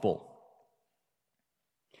gospel.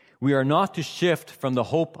 We are not to shift from the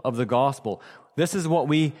hope of the gospel. This is what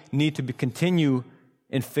we need to continue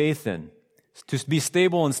in faith in. To be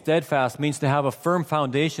stable and steadfast means to have a firm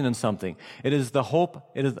foundation in something. It is the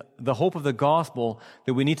hope of the gospel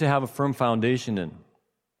that we need to have a firm foundation in.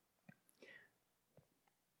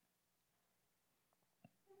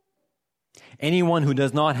 Anyone who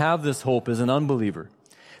does not have this hope is an unbeliever.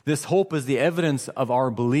 This hope is the evidence of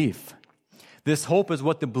our belief. This hope is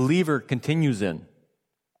what the believer continues in.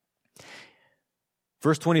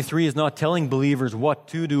 Verse 23 is not telling believers what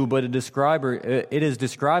to do, but it is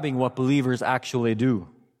describing what believers actually do.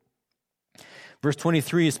 Verse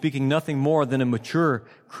 23 is speaking nothing more than a mature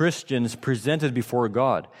Christian is presented before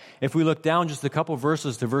God. If we look down just a couple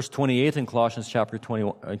verses to verse 28 in Colossians chapter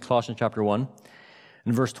 1,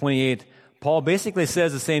 in verse 28, Paul basically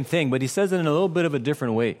says the same thing, but he says it in a little bit of a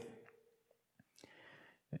different way.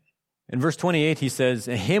 In verse 28, he says,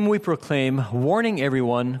 "Him we proclaim, warning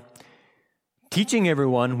everyone, teaching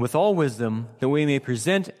everyone with all wisdom, that we may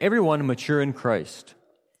present everyone mature in Christ."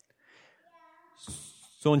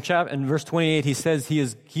 So in verse 28, he says he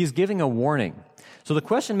is giving a warning. So the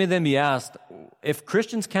question may then be asked, if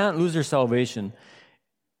Christians can't lose their salvation,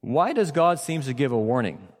 why does God seem to give a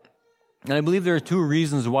warning? And I believe there are two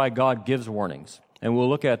reasons why God gives warnings. And we'll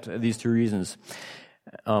look at these two reasons.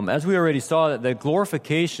 As we already saw, that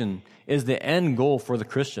glorification is the end goal for the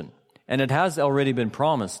Christian. And it has already been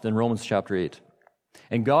promised in Romans chapter 8.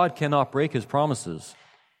 And God cannot break his promises.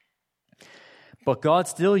 But God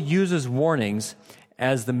still uses warnings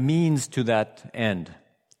as the means to that end.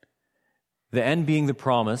 The end being the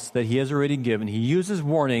promise that he has already given. He uses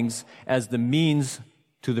warnings as the means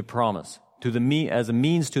to the promise, as a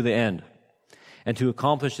means to the end, and to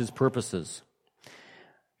accomplish his purposes.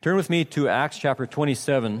 Turn with me to Acts chapter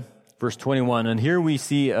 27, verse 21, and here we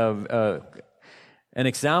see an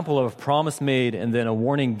example of a promise made and then a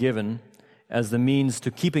warning given as the means to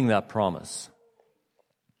keeping that promise.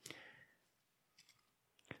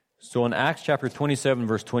 So in Acts chapter 27,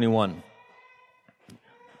 verse 21,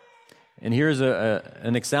 and here's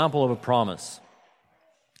an example of a promise,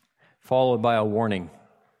 followed by a warning.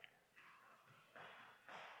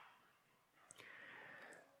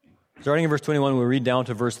 Starting in verse 21, we'll read down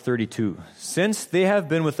to verse 32. "Since they have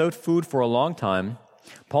been without food for a long time,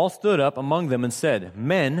 Paul stood up among them and said,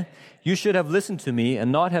 'Men, you should have listened to me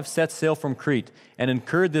and not have set sail from Crete and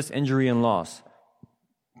incurred this injury and loss.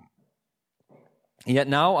 Yet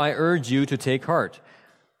now I urge you to take heart,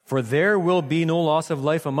 for there will be no loss of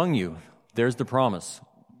life among you.'" There's the promise.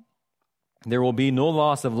 "There will be no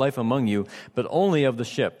loss of life among you, but only of the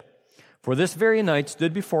ship. For this very night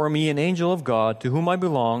stood before me an angel of God, to whom I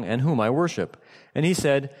belong and whom I worship. And he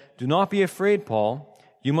said, 'Do not be afraid, Paul.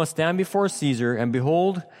 You must stand before Caesar, and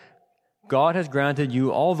behold, God has granted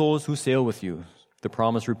you all those who sail with you.'" The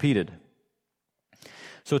promise repeated.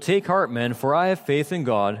 "So take heart, men, for I have faith in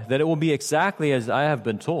God that it will be exactly as I have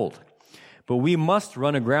been told. But we must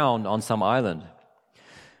run aground on some island."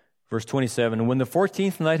 Verse 27, "When the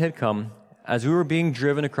 14th night had come, as we were being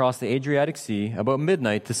driven across the Adriatic Sea, about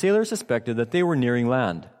midnight, the sailors suspected that they were nearing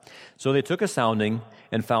land. So they took a sounding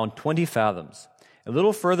and found 20 fathoms. A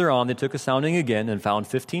little further on, they took a sounding again and found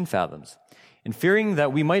 15 fathoms. And fearing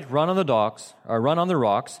that we might run on the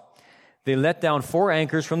rocks, they let down 4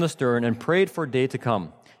 anchors from the stern and prayed for day to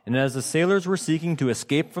come. And as the sailors were seeking to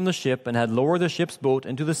escape from the ship and had lowered the ship's boat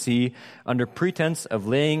into the sea under pretense of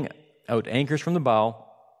laying out anchors from the bow,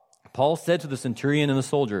 Paul said to the centurion and the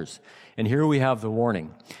soldiers," and here we have the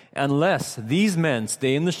warning, "Unless these men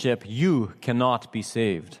stay in the ship, you cannot be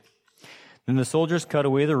saved." Then the soldiers cut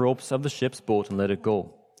away the ropes of the ship's boat and let it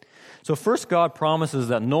go. So first God promises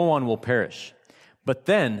that no one will perish. But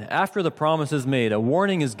then, after the promise is made, a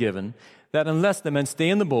warning is given that unless the men stay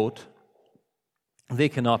in the boat, they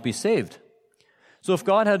cannot be saved. So if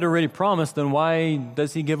God had already promised, then why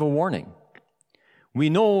does he give a warning? We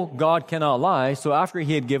know God cannot lie, so after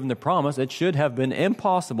he had given the promise, it should have been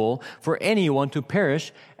impossible for anyone to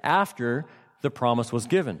perish after the promise was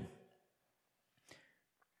given.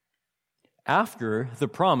 After the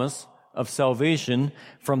promise of salvation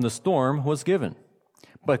from the storm was given.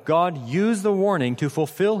 But God used the warning to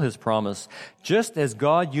fulfill his promise, just as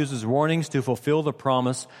God uses warnings to fulfill the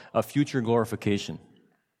promise of future glorification.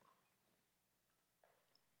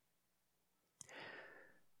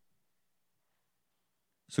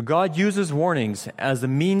 So God uses warnings as a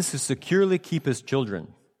means to securely keep his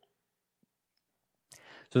children.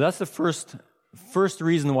 So that's the first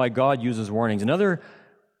reason why God uses warnings. Another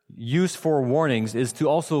use for warnings is to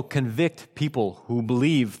also convict people who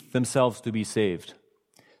believe themselves to be saved.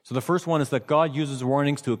 So the first one is that God uses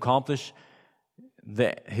warnings to accomplish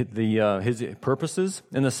his purposes.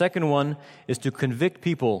 And the second one is to convict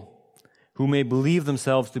people who may believe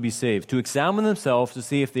themselves to be saved, to examine themselves to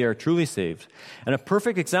see if they are truly saved. And a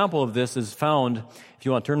perfect example of this is found, if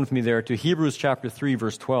you want to turn with me there, to Hebrews chapter 3,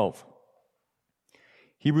 verse 12.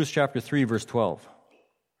 Hebrews chapter 3, verse 12.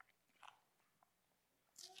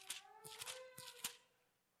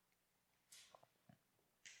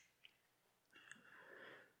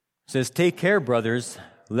 It says, "Take care, brothers,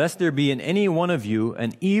 lest there be in any one of you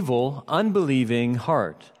an evil, unbelieving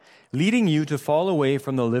heart, leading you to fall away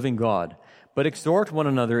from the living God. But exhort one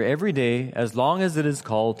another every day, as long as it is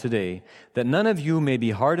called today, that none of you may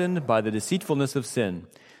be hardened by the deceitfulness of sin.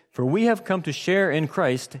 For we have come to share in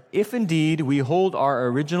Christ, if indeed we hold our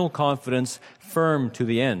original confidence firm to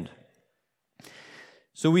the end."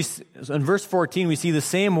 So in verse 14, we see the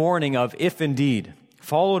same warning of "if indeed,"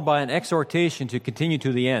 followed by an exhortation to continue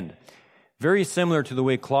to the end. Very similar to the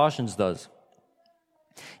way Colossians does.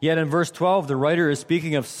 Yet in verse 12, the writer is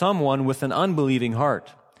speaking of someone with an unbelieving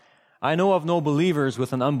heart. I know of no believers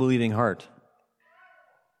with an unbelieving heart.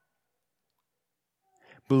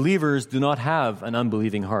 Believers do not have an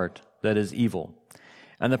unbelieving heart that is evil.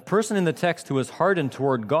 And the person in the text who was hardened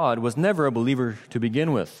toward God was never a believer to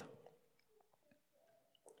begin with.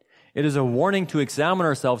 It is a warning to examine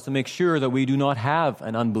ourselves to make sure that we do not have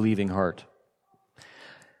an unbelieving heart.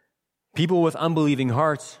 People with unbelieving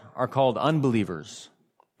hearts are called unbelievers.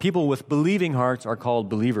 People with believing hearts are called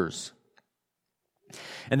believers.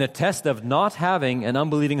 And the test of not having an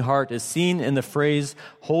unbelieving heart is seen in the phrase,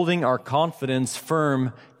 holding our confidence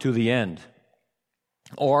firm to the end.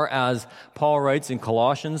 Or as Paul writes in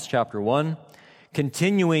Colossians chapter 1,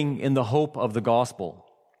 continuing in the hope of the gospel.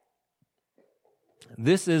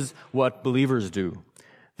 This is what believers do.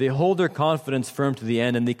 They hold their confidence firm to the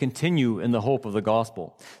end, and they continue in the hope of the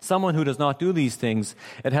gospel. Someone who does not do these things,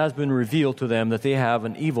 it has been revealed to them that they have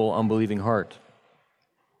an evil, unbelieving heart.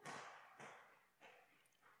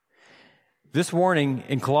 This warning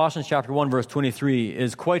in Colossians chapter 1, verse 23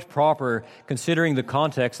 is quite proper considering the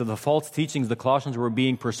context of the false teachings the Colossians were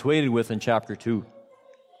being persuaded with in chapter 2.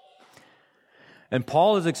 And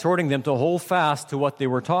Paul is exhorting them to hold fast to what they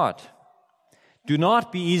were taught. Do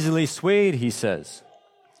not be easily swayed, he says.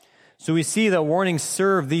 So we see that warnings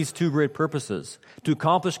serve these two great purposes, to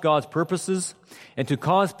accomplish God's purposes and to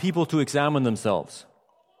cause people to examine themselves.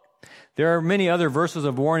 There are many other verses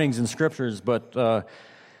of warnings in scriptures, but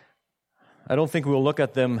I don't think we'll look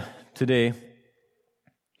at them today.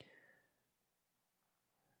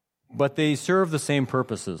 But they serve the same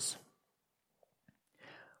purposes.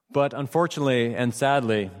 But unfortunately and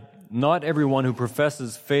sadly, not everyone who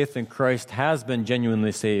professes faith in Christ has been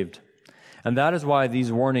genuinely saved. And that is why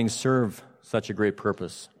these warnings serve such a great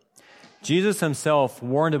purpose. Jesus himself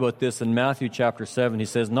warned about this in Matthew chapter 7. He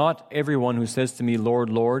says, "Not everyone who says to me, 'Lord,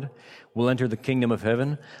 Lord,' will enter the kingdom of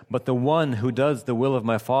heaven, but the one who does the will of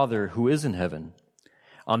my Father who is in heaven.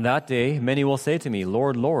 On that day, many will say to me,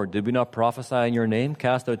 'Lord, Lord, did we not prophesy in your name,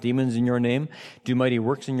 cast out demons in your name, do mighty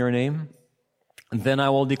works in your name?' And then I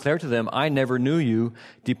will declare to them, 'I never knew you.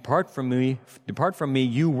 Depart from me,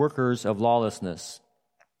 you workers of lawlessness.'"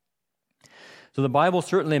 So the Bible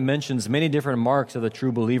certainly mentions many different marks of the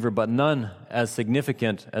true believer, but none as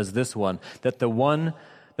significant as this one, that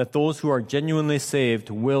those who are genuinely saved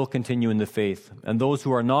will continue in the faith, and those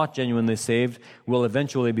who are not genuinely saved will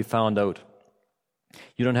eventually be found out.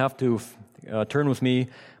 You don't have to turn with me,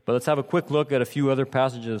 but let's have a quick look at a few other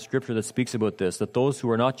passages of Scripture that speaks about this, that those who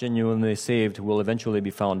are not genuinely saved will eventually be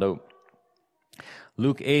found out.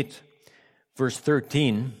 Luke 8, verse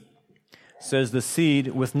 13, says, "The seed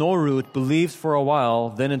with no root believes for a while,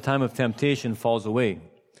 then in time of temptation falls away."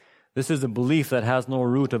 This is a belief that has no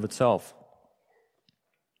root of itself.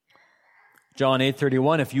 John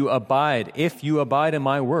 8:31, if you abide in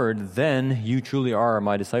my word, then you truly are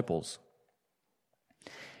my disciples.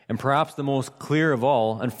 And perhaps the most clear of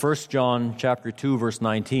all, in 1 John chapter 2, verse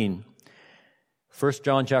 19. 1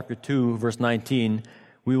 John chapter 2, verse 19,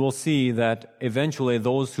 we will see that eventually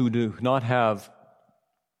those who do not have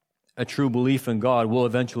a true belief in God will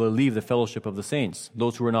eventually leave the fellowship of the saints,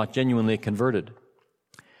 those who are not genuinely converted.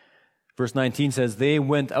 Verse 19 says, "They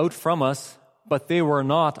went out from us, but they were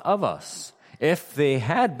not of us. If they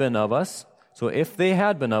had been of us," so if they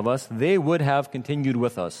had been of us, "they would have continued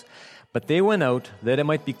with us. But they went out that it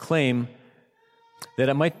might become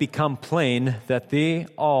plain that they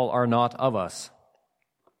all are not of us."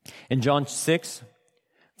 In John 6,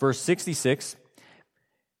 verse 66,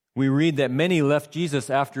 we read that many left Jesus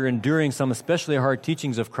after enduring some especially hard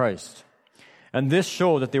teachings of Christ. And this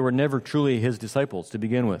showed that they were never truly his disciples to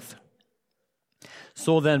begin with.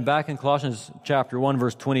 So then, back in Colossians chapter 1,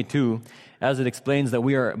 verse 22, as it explains that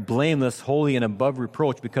we are blameless, holy, and above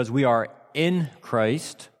reproach because we are in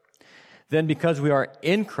Christ, then because we are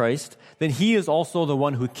in Christ, then He is also the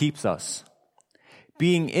one who keeps us.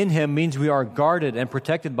 Being in Him means we are guarded and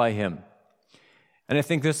protected by Him. And I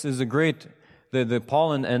think this is a great, the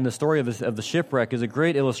Paul and the story of the shipwreck is a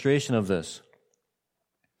great illustration of this.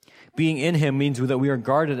 Being in Him means that we are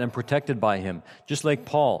guarded and protected by Him, just like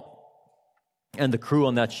Paul and the crew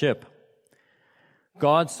on that ship.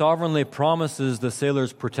 God sovereignly promises the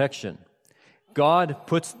sailors protection. God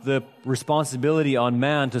puts the responsibility on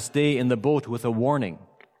man to stay in the boat with a warning.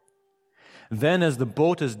 Then as the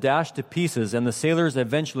boat is dashed to pieces and the sailors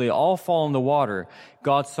eventually all fall in the water,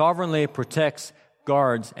 God sovereignly protects,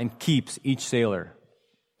 guards, and keeps each sailor.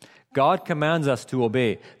 God commands us to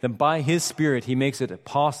obey. Then by His Spirit, He makes it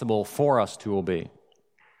possible for us to obey.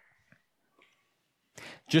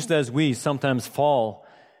 Just as we sometimes fall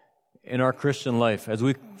in our Christian life, as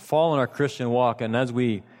we fall in our Christian walk, and as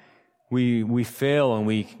we fail and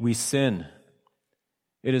we sin,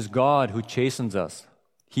 it is God who chastens us.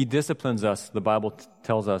 He disciplines us, the Bible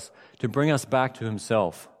tells us, to bring us back to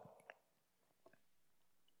Himself.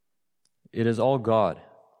 It is all God.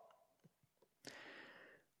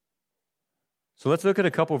 So let's look at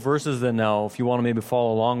a couple of verses then now, if you want to maybe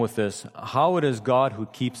follow along with this, how it is God who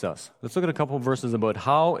keeps us. Let's look at a couple of verses about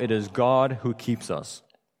how it is God who keeps us.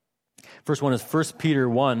 First one is 1 Peter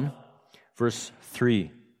 1, verse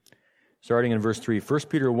 3, starting in verse 3. 1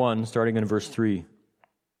 Peter 1, starting in verse 3.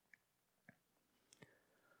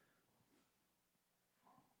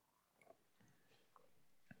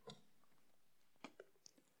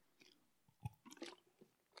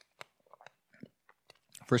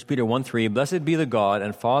 First Peter 1:3, Blessed be the God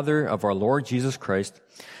and Father of our Lord Jesus Christ.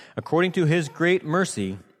 According to His great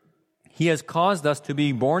mercy, He has caused us to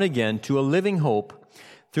be born again to a living hope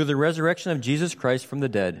through the resurrection of Jesus Christ from the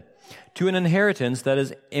dead, to an inheritance that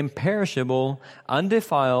is imperishable,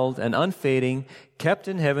 undefiled, and unfading, kept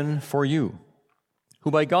in heaven for you,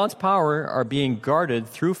 who by God's power are being guarded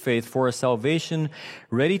through faith for a salvation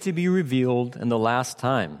ready to be revealed in the last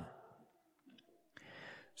time.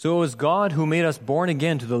 So it was God who made us born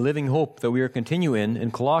again to the living hope that we are continue in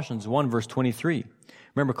Colossians 1, verse 23.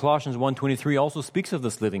 Remember, Colossians 1:23 also speaks of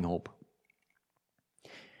this living hope.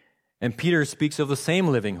 And Peter speaks of the same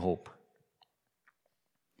living hope.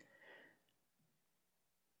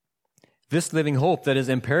 This living hope that is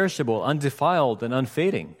imperishable, undefiled, and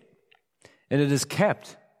unfading. And it is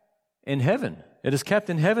kept in heaven. It is kept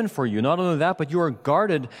in heaven for you. Not only that, but you are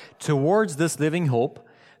guarded towards this living hope,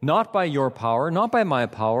 not by your power, not by my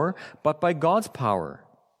power, but by God's power.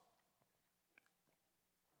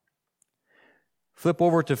 Flip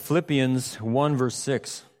over to Philippians 1, verse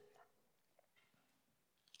 6.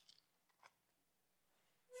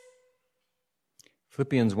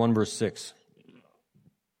 Philippians 1, verse 6.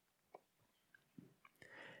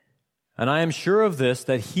 And I am sure of this,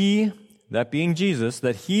 that He, that being Jesus,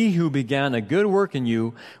 that He who began a good work in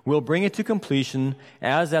you will bring it to completion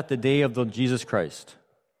as at the day of Jesus Christ.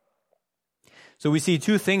 So we see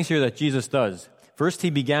two things here that Jesus does. First, He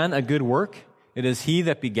began a good work. It is He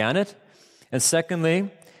that began it. And secondly,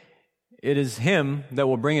 it is Him that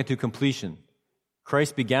will bring it to completion.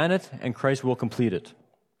 Christ began it, and Christ will complete it.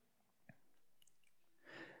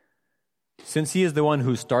 Since He is the one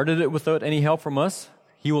who started it without any help from us,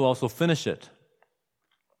 He will also finish it.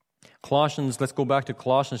 Let's go back to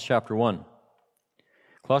Colossians chapter 1.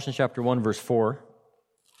 Colossians chapter 1, verse 4.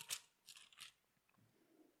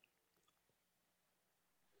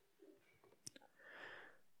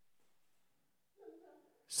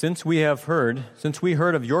 Since we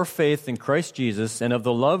heard of your faith in Christ Jesus and of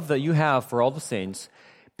the love that you have for all the saints,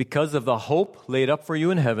 because of the hope laid up for you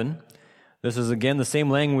in heaven, this is again the same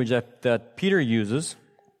language that Peter uses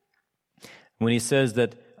when he says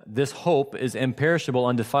that this hope is imperishable,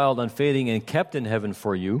 undefiled, unfading, and kept in heaven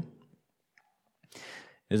for you.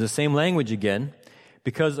 Is the same language again.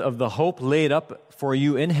 Because of the hope laid up for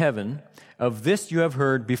you in heaven, of this you have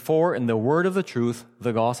heard before in the word of the truth,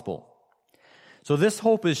 the gospel. So this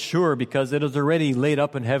hope is sure because it is already laid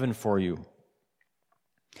up in heaven for you.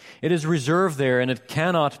 It is reserved there and it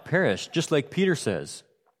cannot perish, just like Peter says.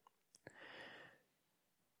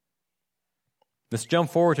 Let's jump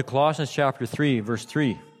forward to Colossians chapter 3, verse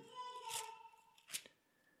 3.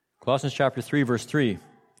 Colossians chapter 3, verse 3.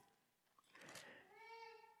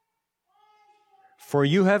 For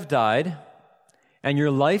you have died, and your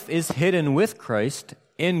life is hidden with Christ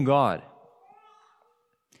in God.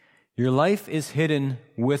 Your life is hidden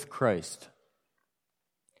with Christ.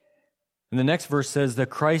 And the next verse says that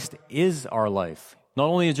Christ is our life. Not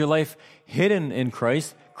only is your life hidden in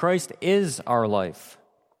Christ, Christ is our life.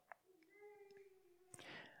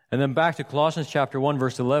 And then back to Colossians chapter 1,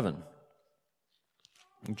 verse 11.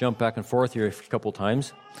 Jump back and forth here a couple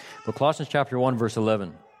times. But Colossians chapter 1, verse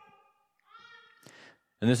 11.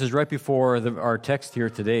 And this is right before our text here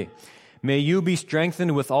today. May you be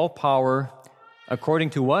strengthened with all power,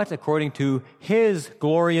 according to what? According to His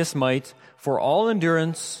glorious might, for all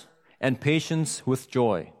endurance and patience with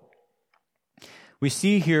joy. We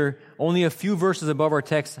see here, only a few verses above our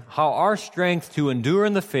text, how our strength to endure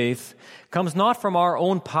in the faith comes not from our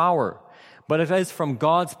own power, but it is from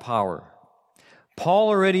God's power. Paul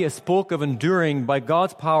already spoke of enduring by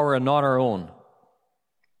God's power and not our own.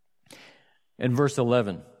 In verse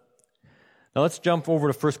 11. Now let's jump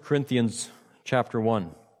over to 1 Corinthians chapter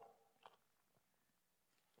 1.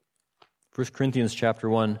 1 Corinthians chapter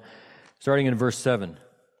 1, starting in verse 7.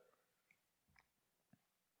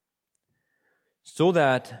 So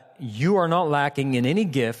that you are not lacking in any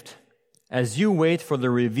gift as you wait for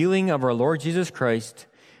the revealing of our Lord Jesus Christ,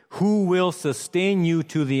 who will sustain you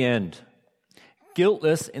to the end,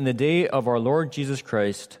 guiltless in the day of our Lord Jesus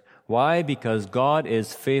Christ. Why? Because God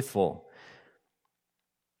is faithful,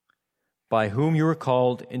 by whom you were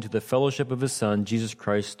called into the fellowship of His Son, Jesus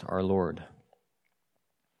Christ our Lord.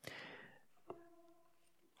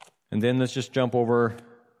 And then let's just jump over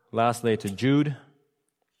lastly to Jude,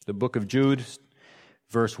 the book of Jude,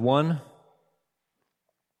 verse 1.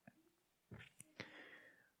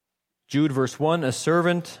 Jude, verse 1,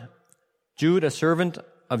 Jude, a servant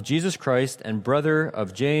of Jesus Christ and brother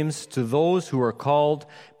of James, to those who are called,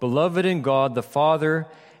 beloved in God the Father,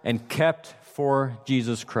 and kept for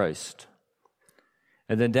Jesus Christ.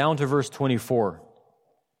 And then down to verse 24.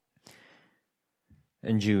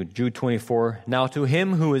 And Jude 24. Now to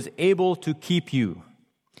Him who is able to keep you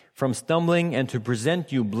from stumbling and to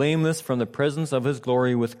present you blameless from the presence of His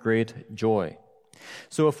glory with great joy.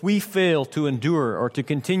 So if we fail to endure or to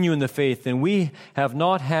continue in the faith, then we have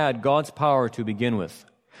not had God's power to begin with.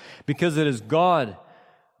 Because it is God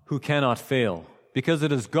who cannot fail. Because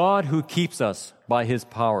it is God who keeps us by His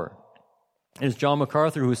power. It's John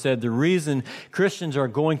MacArthur who said the reason Christians are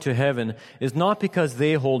going to heaven is not because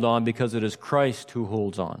they hold on, because it is Christ who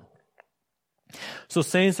holds on. So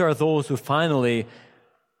saints are those who finally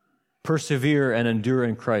persevere and endure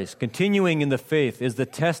in Christ. Continuing in the faith is the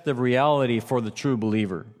test of reality for the true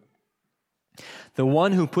believer. The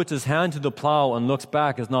one who puts his hand to the plow and looks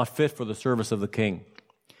back is not fit for the service of the King.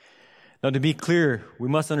 Now, to be clear, we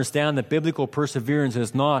must understand that biblical perseverance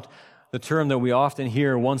is not the term that we often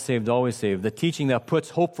hear, once saved, always saved, the teaching that puts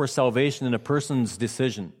hope for salvation in a person's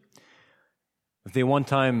decision. If they one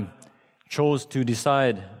time chose to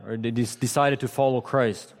decide, or they decided to follow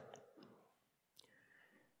Christ.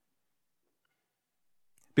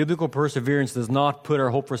 Biblical perseverance does not put our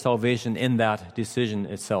hope for salvation in that decision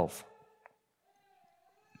itself.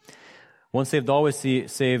 Once saved, always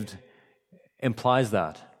saved implies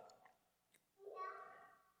that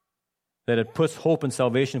it puts hope and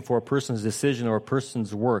salvation for a person's decision or a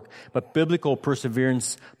person's work. But biblical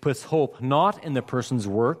perseverance puts hope not in the person's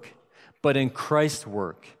work, but in Christ's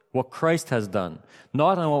work, what Christ has done,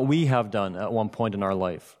 not on what we have done at one point in our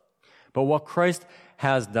life, but what Christ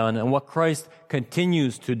has done and what Christ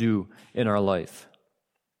continues to do in our life.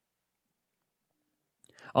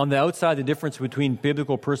 On the outside, the difference between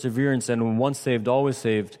biblical perseverance and once saved, always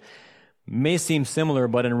saved may seem similar,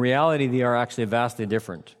 but in reality, they are actually vastly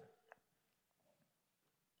different.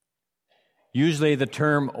 Usually the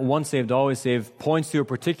term once saved, always saved points to a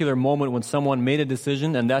particular moment when someone made a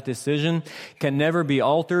decision, and that decision can never be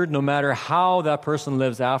altered no matter how that person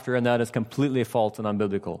lives after, and that is completely false and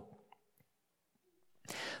unbiblical.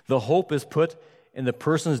 The hope is put in the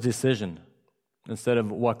person's decision instead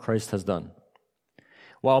of what Christ has done.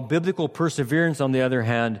 While biblical perseverance, on the other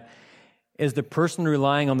hand, is the person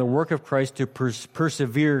relying on the work of Christ to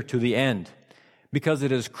persevere to the end, because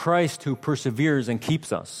it is Christ who perseveres and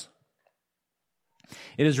keeps us.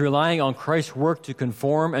 It is relying on Christ's work to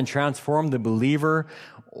conform and transform the believer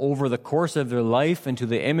over the course of their life into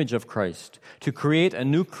the image of Christ, to create a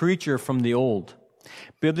new creature from the old.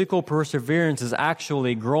 Biblical perseverance is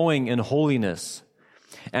actually growing in holiness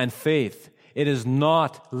and faith. It is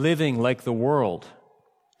not living like the world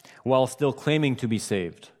while still claiming to be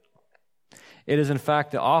saved. It is in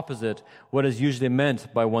fact the opposite, what is usually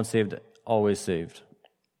meant by once saved, always saved.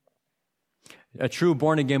 A true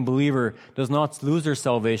born-again believer does not lose their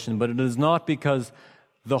salvation, but it is not because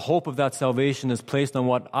the hope of that salvation is placed on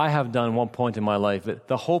what I have done at one point in my life.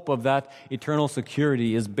 The hope of that eternal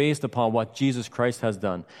security is based upon what Jesus Christ has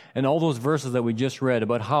done. And all those verses that we just read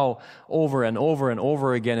about how over and over and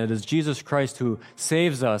over again it is Jesus Christ who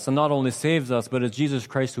saves us, and not only saves us, but it's Jesus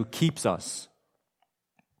Christ who keeps us.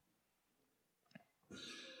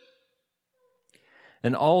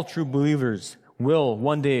 And all true believers will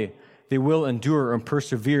one day, they will endure and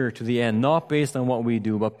persevere to the end, not based on what we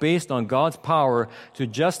do, but based on God's power to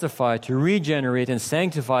justify, to regenerate and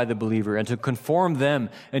sanctify the believer and to conform them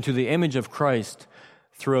into the image of Christ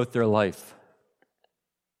throughout their life.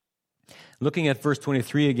 Looking at verse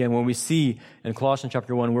 23 again, when we see in Colossians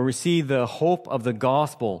chapter 1, where we see the hope of the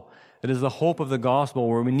gospel, it is the hope of the gospel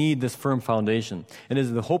where we need this firm foundation. It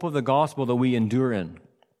is the hope of the gospel that we endure in.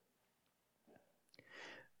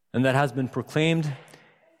 And that has been proclaimed,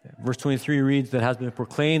 verse 23 reads, that has been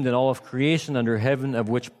proclaimed in all of creation under heaven, of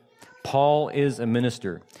which Paul is a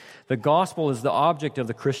minister. The gospel is the object of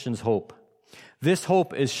the Christian's hope. This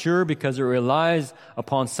hope is sure because it relies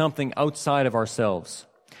upon something outside of ourselves.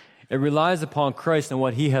 It relies upon Christ and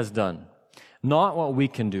what He has done, not what we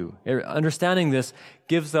can do. Understanding this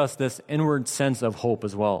gives us this inward sense of hope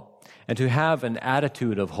as well, and to have an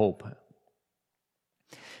attitude of hope.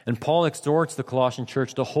 And Paul exhorts the Colossian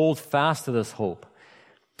church to hold fast to this hope,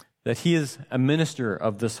 that he is a minister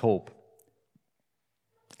of this hope.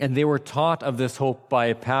 And they were taught of this hope by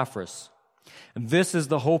Epaphras. And this is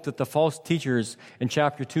the hope that the false teachers in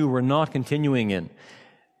chapter 2 were not continuing in.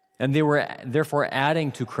 And they were therefore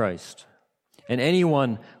adding to Christ. And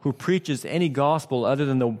anyone who preaches any gospel other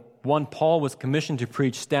than the one Paul was commissioned to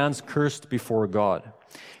preach stands cursed before God.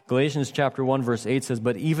 Galatians chapter 1 verse 8 says,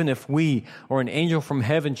 "But even if we or an angel from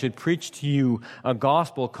heaven should preach to you a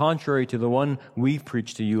gospel contrary to the one we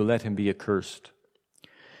preach to you, let him be accursed."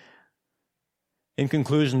 In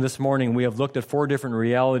conclusion, this morning we have looked at 4 different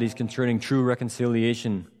realities concerning true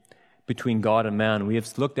reconciliation between God and man. We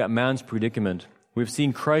have looked at man's predicament. We've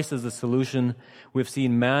seen Christ as the solution. We've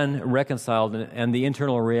seen man reconciled and the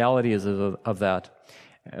internal realities of that.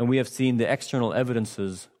 And we have seen the external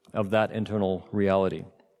evidences of that internal reality.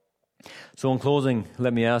 So in closing,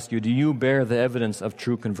 let me ask you, do you bear the evidence of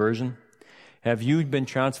true conversion? Have you been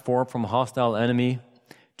transformed from hostile enemy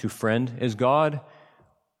to friend? Is God,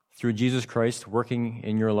 through Jesus Christ, working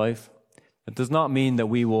in your life? It does not mean that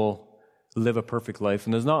we will live a perfect life,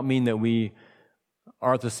 and does not mean that we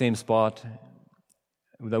are at the same spot,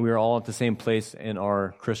 that we are all at the same place in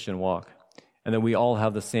our Christian walk, and that we all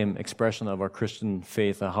have the same expression of our Christian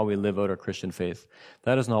faith and how we live out our Christian faith.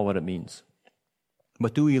 That is not what it means.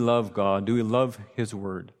 But do we love God? Do we love His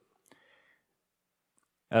Word?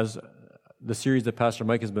 As the series that Pastor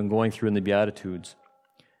Mike has been going through in the Beatitudes,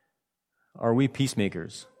 are we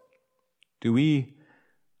peacemakers? Do we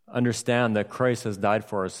understand that Christ has died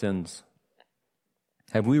for our sins?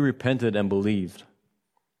 Have we repented and believed?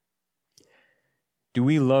 Do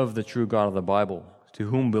we love the true God of the Bible, to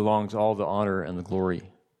whom belongs all the honor and the glory?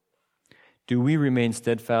 Do we remain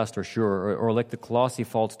steadfast or sure, or like the Colossae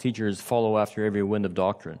false teachers, follow after every wind of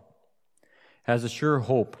doctrine? Has the sure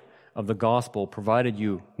hope of the gospel provided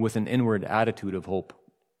you with an inward attitude of hope?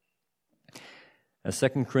 As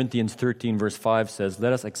 2 Corinthians 13 verse 5 says,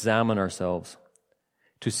 "Let us examine ourselves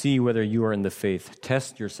to see whether you are in the faith.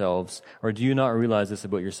 Test yourselves, or do you not realize this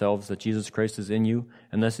about yourselves, that Jesus Christ is in you,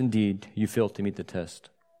 unless indeed you fail to meet the test?"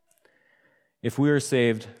 If we are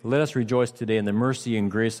saved, let us rejoice today in the mercy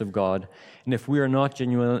and grace of God. And if we are not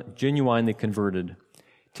genuinely converted,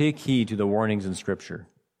 take heed to the warnings in Scripture.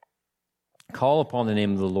 Call upon the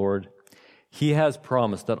name of the Lord. He has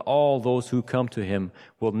promised that all those who come to Him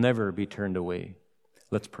will never be turned away.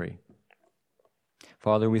 Let's pray.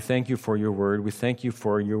 Father, we thank you for your word. We thank you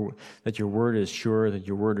for that your word is sure, that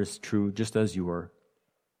your word is true, just as you are.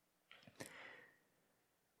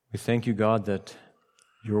 We thank you, God, that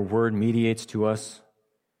your word mediates to us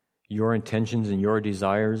your intentions and your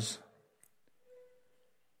desires.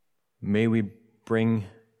 May we bring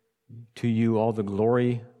to you all the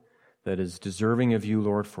glory that is deserving of you,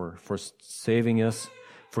 Lord, for saving us,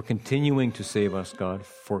 for continuing to save us, God,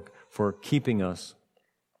 for keeping us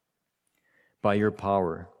by your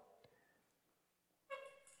power.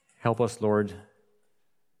 Help us, Lord,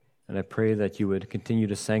 and I pray that you would continue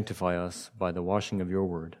to sanctify us by the washing of your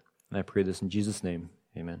word. And I pray this in Jesus' name.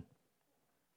 Amen.